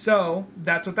 So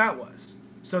that's what that was.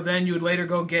 So then you would later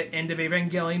go get End of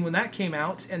Evangelion when that came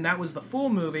out, and that was the full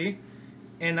movie,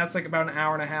 and that's like about an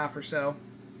hour and a half or so.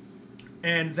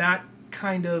 And that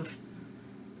kind of,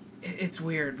 it's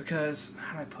weird because,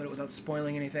 how do I put it without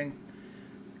spoiling anything?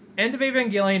 End of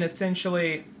Evangelion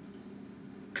essentially,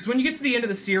 because when you get to the end of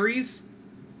the series,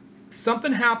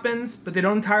 something happens, but they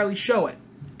don't entirely show it.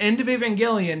 End of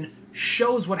Evangelion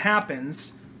shows what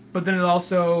happens, but then it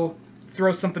also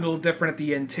throws something a little different at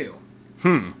the end too.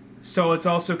 So it's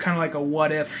also kind of like a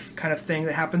what if kind of thing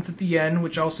that happens at the end,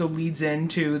 which also leads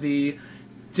into the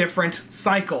different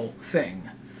cycle thing.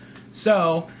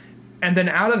 So, and then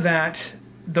out of that,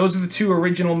 those are the 2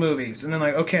 original movies. And then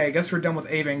like, okay, I guess we're done with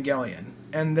Evangelion.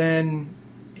 And then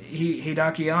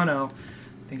Hideaki Anno,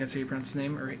 I think that's how you pronounce his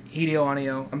name, or Hideo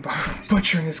Anno, I'm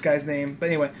butchering this guy's name. But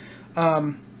anyway,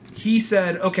 he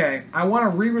said, okay, I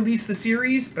want to re-release the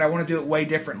series, but I want to do it way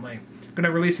differently. I'm going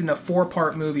to release it in a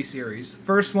 4-part movie series.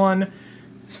 First one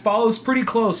follows pretty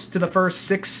close to the first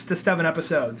 6 to 7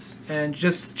 episodes and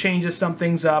just changes some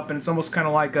things up, and it's almost kind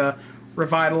of like a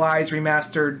revitalized,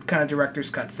 remastered kind of director's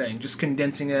cut thing, just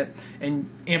condensing it and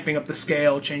amping up the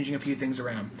scale, changing a few things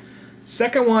around.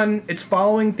 Second one, it's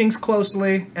following things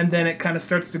closely, and then it kind of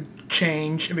starts to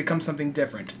change and become something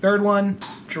different. Third one,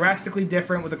 drastically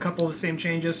different with a couple of the same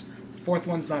changes. 4th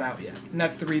one's not out yet, and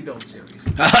that's the Rebuild series.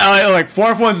 Like,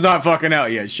 4th one's not fucking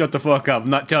out yet. Shut the fuck up. I'm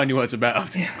not telling you what it's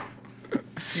about.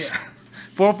 Yeah.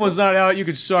 4th one's not out. You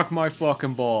can suck my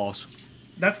fucking balls.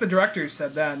 That's the director who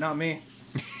said that, not me.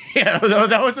 Yeah,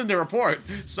 that was in the report.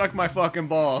 Suck my fucking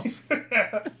balls.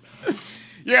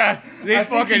 Yeah, these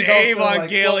fucking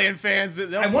Evangelion fans,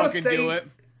 they'll fucking do it.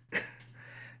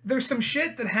 There's some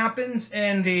shit that happens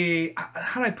in the...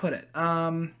 How do I put it?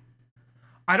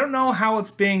 I don't know how it's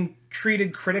being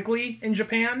treated critically in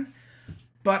Japan,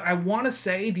 but I want to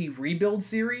say the Rebuild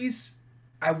series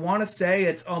I want to say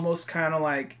it's almost kind of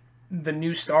like the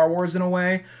new Star Wars in a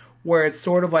way, where it's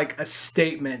sort of like a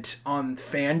statement on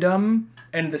fandom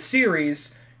and the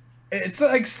series. It's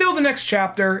like still the next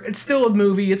chapter. It's still a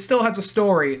movie. It still has a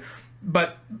story,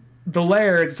 but the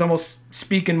layers, it's almost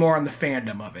speaking more on the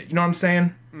fandom of it. You know what I'm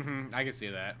saying? Mm-hmm. I can see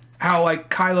that. How like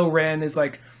Kylo Ren is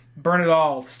like, burn it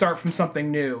all, start from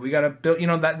something new. We gotta build, you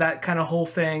know, that kind of whole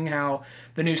thing. How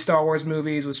the new Star Wars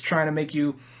movies was trying to make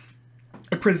you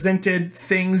presented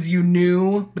things you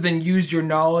knew, but then used your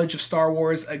knowledge of Star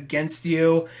Wars against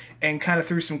you and kind of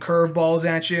threw some curveballs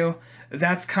at you.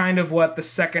 That's kind of what the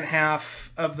second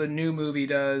half of the new movie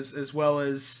does, as well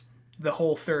as the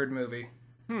whole third movie.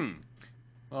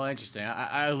 Well, interesting.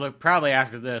 I look probably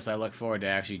after this. I look forward to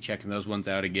actually checking those ones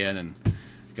out again and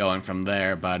going from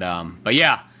there. But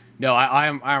yeah, no,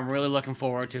 I'm really looking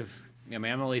forward to. I mean,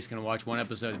 I'm at least gonna watch one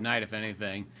episode tonight, if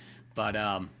anything. But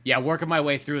yeah, working my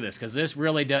way through this because this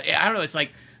really does. I don't know. It's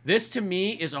like this to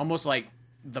me is almost like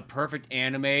the perfect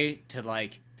anime to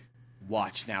like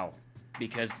watch now,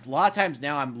 because a lot of times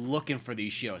now I'm looking for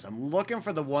these shows. I'm looking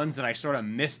for the ones that I sort of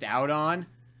missed out on.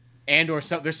 And or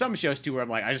there's some shows too where I'm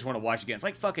like, I just want to watch again. It's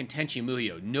like fucking Tenchi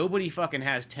Muyo. Nobody fucking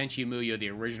has Tenchi Muyo, the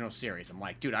original series. I'm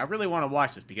like, dude, I really want to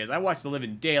watch this because I watched the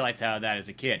living daylights out of that as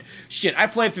a kid. Shit, I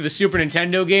played through the Super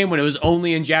Nintendo game when it was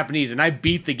only in Japanese, and I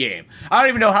beat the game. I don't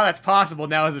even know how that's possible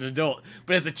now as an adult.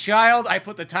 But as a child, I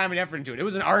put the time and effort into it. It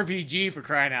was an RPG, for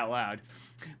crying out loud.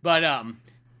 But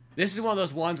this is one of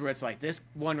those ones where it's like, this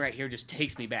one right here just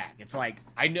takes me back. It's like,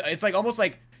 I know, it's like almost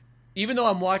like, even though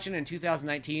I'm watching in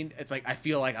 2019, it's like I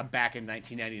feel like I'm back in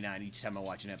 1999 each time I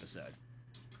watch an episode.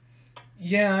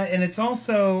 Yeah, and it's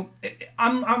also,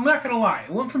 I'm not gonna lie,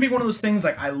 it went from being one of those things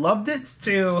like I loved it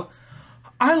to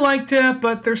I liked it,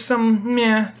 but there's some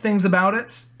meh things about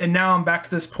it, and now I'm back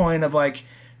to this point of like,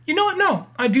 you know what? No,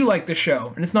 I do like this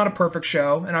show, and it's not a perfect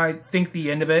show, and I think the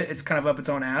end of it, it's kind of up its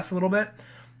own ass a little bit,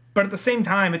 but at the same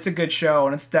time, it's a good show,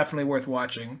 and it's definitely worth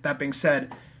watching. That being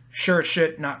said, sure as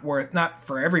shit, not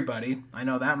for everybody. I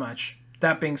know that much.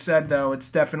 That being said, though,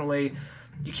 it's definitely,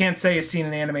 you can't say you've seen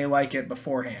an anime like it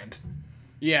beforehand.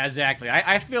 Yeah, exactly.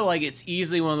 I feel like it's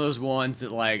easily one of those ones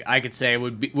that like I could say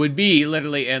would be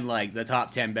literally in like the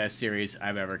top 10 best series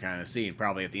I've ever kind of seen.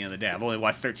 Probably at the end of the day, I've only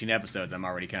watched 13 episodes. I'm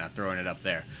already kind of throwing it up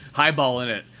there, highballing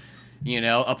it, you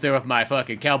know, up there with my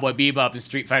fucking Cowboy Bebop and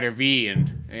Street Fighter V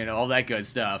and you know all that good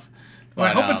stuff. Well,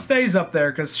 I hope it stays up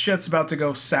there because shit's about to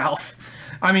go south.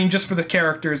 I mean, just for the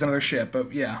characters and other shit,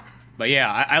 but yeah. But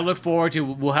yeah, I look forward to,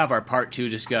 we'll have our part 2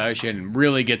 discussion and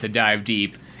really get to dive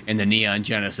deep into Neon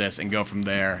Genesis and go from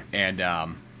there. And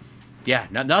yeah,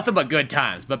 nothing but good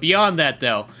times. But beyond that,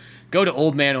 though, go to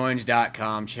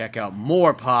oldmanorange.com, check out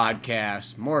more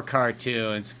podcasts, more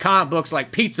cartoons, comic books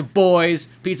like Pizza Boyz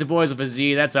with a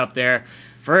Z, that's up there.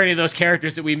 For any of those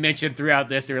characters that we mentioned throughout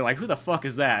this, they were like, who the fuck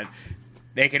is that?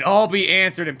 They can all be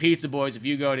answered in Pizza Boyz if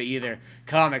you go to either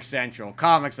Comix Central,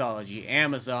 Comixology,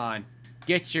 Amazon.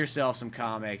 Get yourself some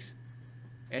comics.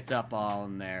 It's up all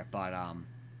in there.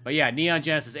 But yeah, Neon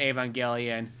Genesis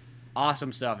Evangelion.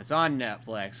 Awesome stuff. It's on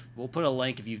Netflix. We'll put a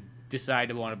link if you decide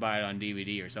to want to buy it on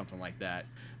DVD or something like that.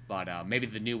 But maybe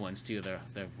the new ones too, the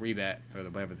rebate or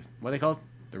the whatever. What are they called?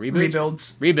 The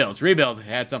reboots? Rebuild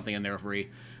had something in there free.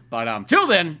 But till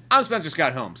then, I'm Spencer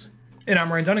Scott Holmes. And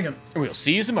I'm Ryan Dunigan. And we'll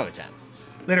see you some other time.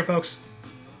 Later, folks.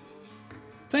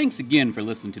 Thanks again for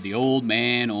listening to the Old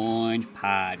Man Orange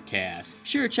podcast.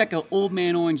 Sure, check out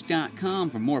oldmanorange.com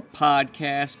for more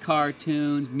podcasts,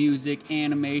 cartoons, music,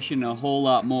 animation, and a whole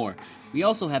lot more. We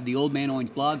also have the Old Man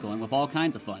Orange blog going with all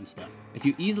kinds of fun stuff. If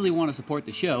you easily want to support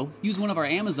the show, use one of our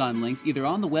Amazon links either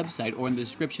on the website or in the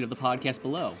description of the podcast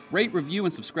below. Rate, review,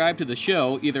 and subscribe to the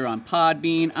show either on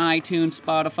Podbean, iTunes,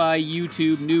 Spotify,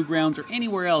 YouTube, Newgrounds, or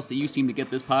anywhere else that you seem to get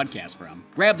this podcast from.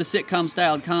 Grab the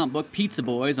sitcom-styled comic book Pizza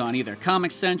Boyz on either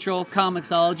Comix Central,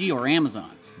 Comixology, or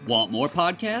Amazon. Want more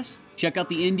podcasts? Check out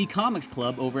the Indie Comics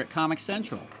Club over at Comix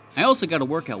Central. I also got a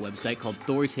workout website called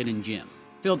Thor's Hidden Gym,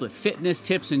 filled with fitness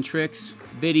tips and tricks,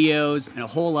 videos, and a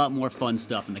whole lot more fun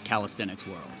stuff in the calisthenics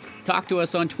world. Talk to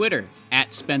us on Twitter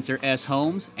at Spencer S.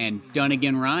 Holmes and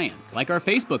Dunigan Ryan. Like our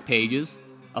Facebook pages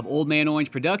of Old Man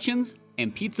Orange Productions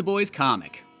and Pizza Boyz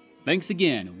Comic. Thanks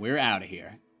again, we're out of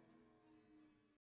here.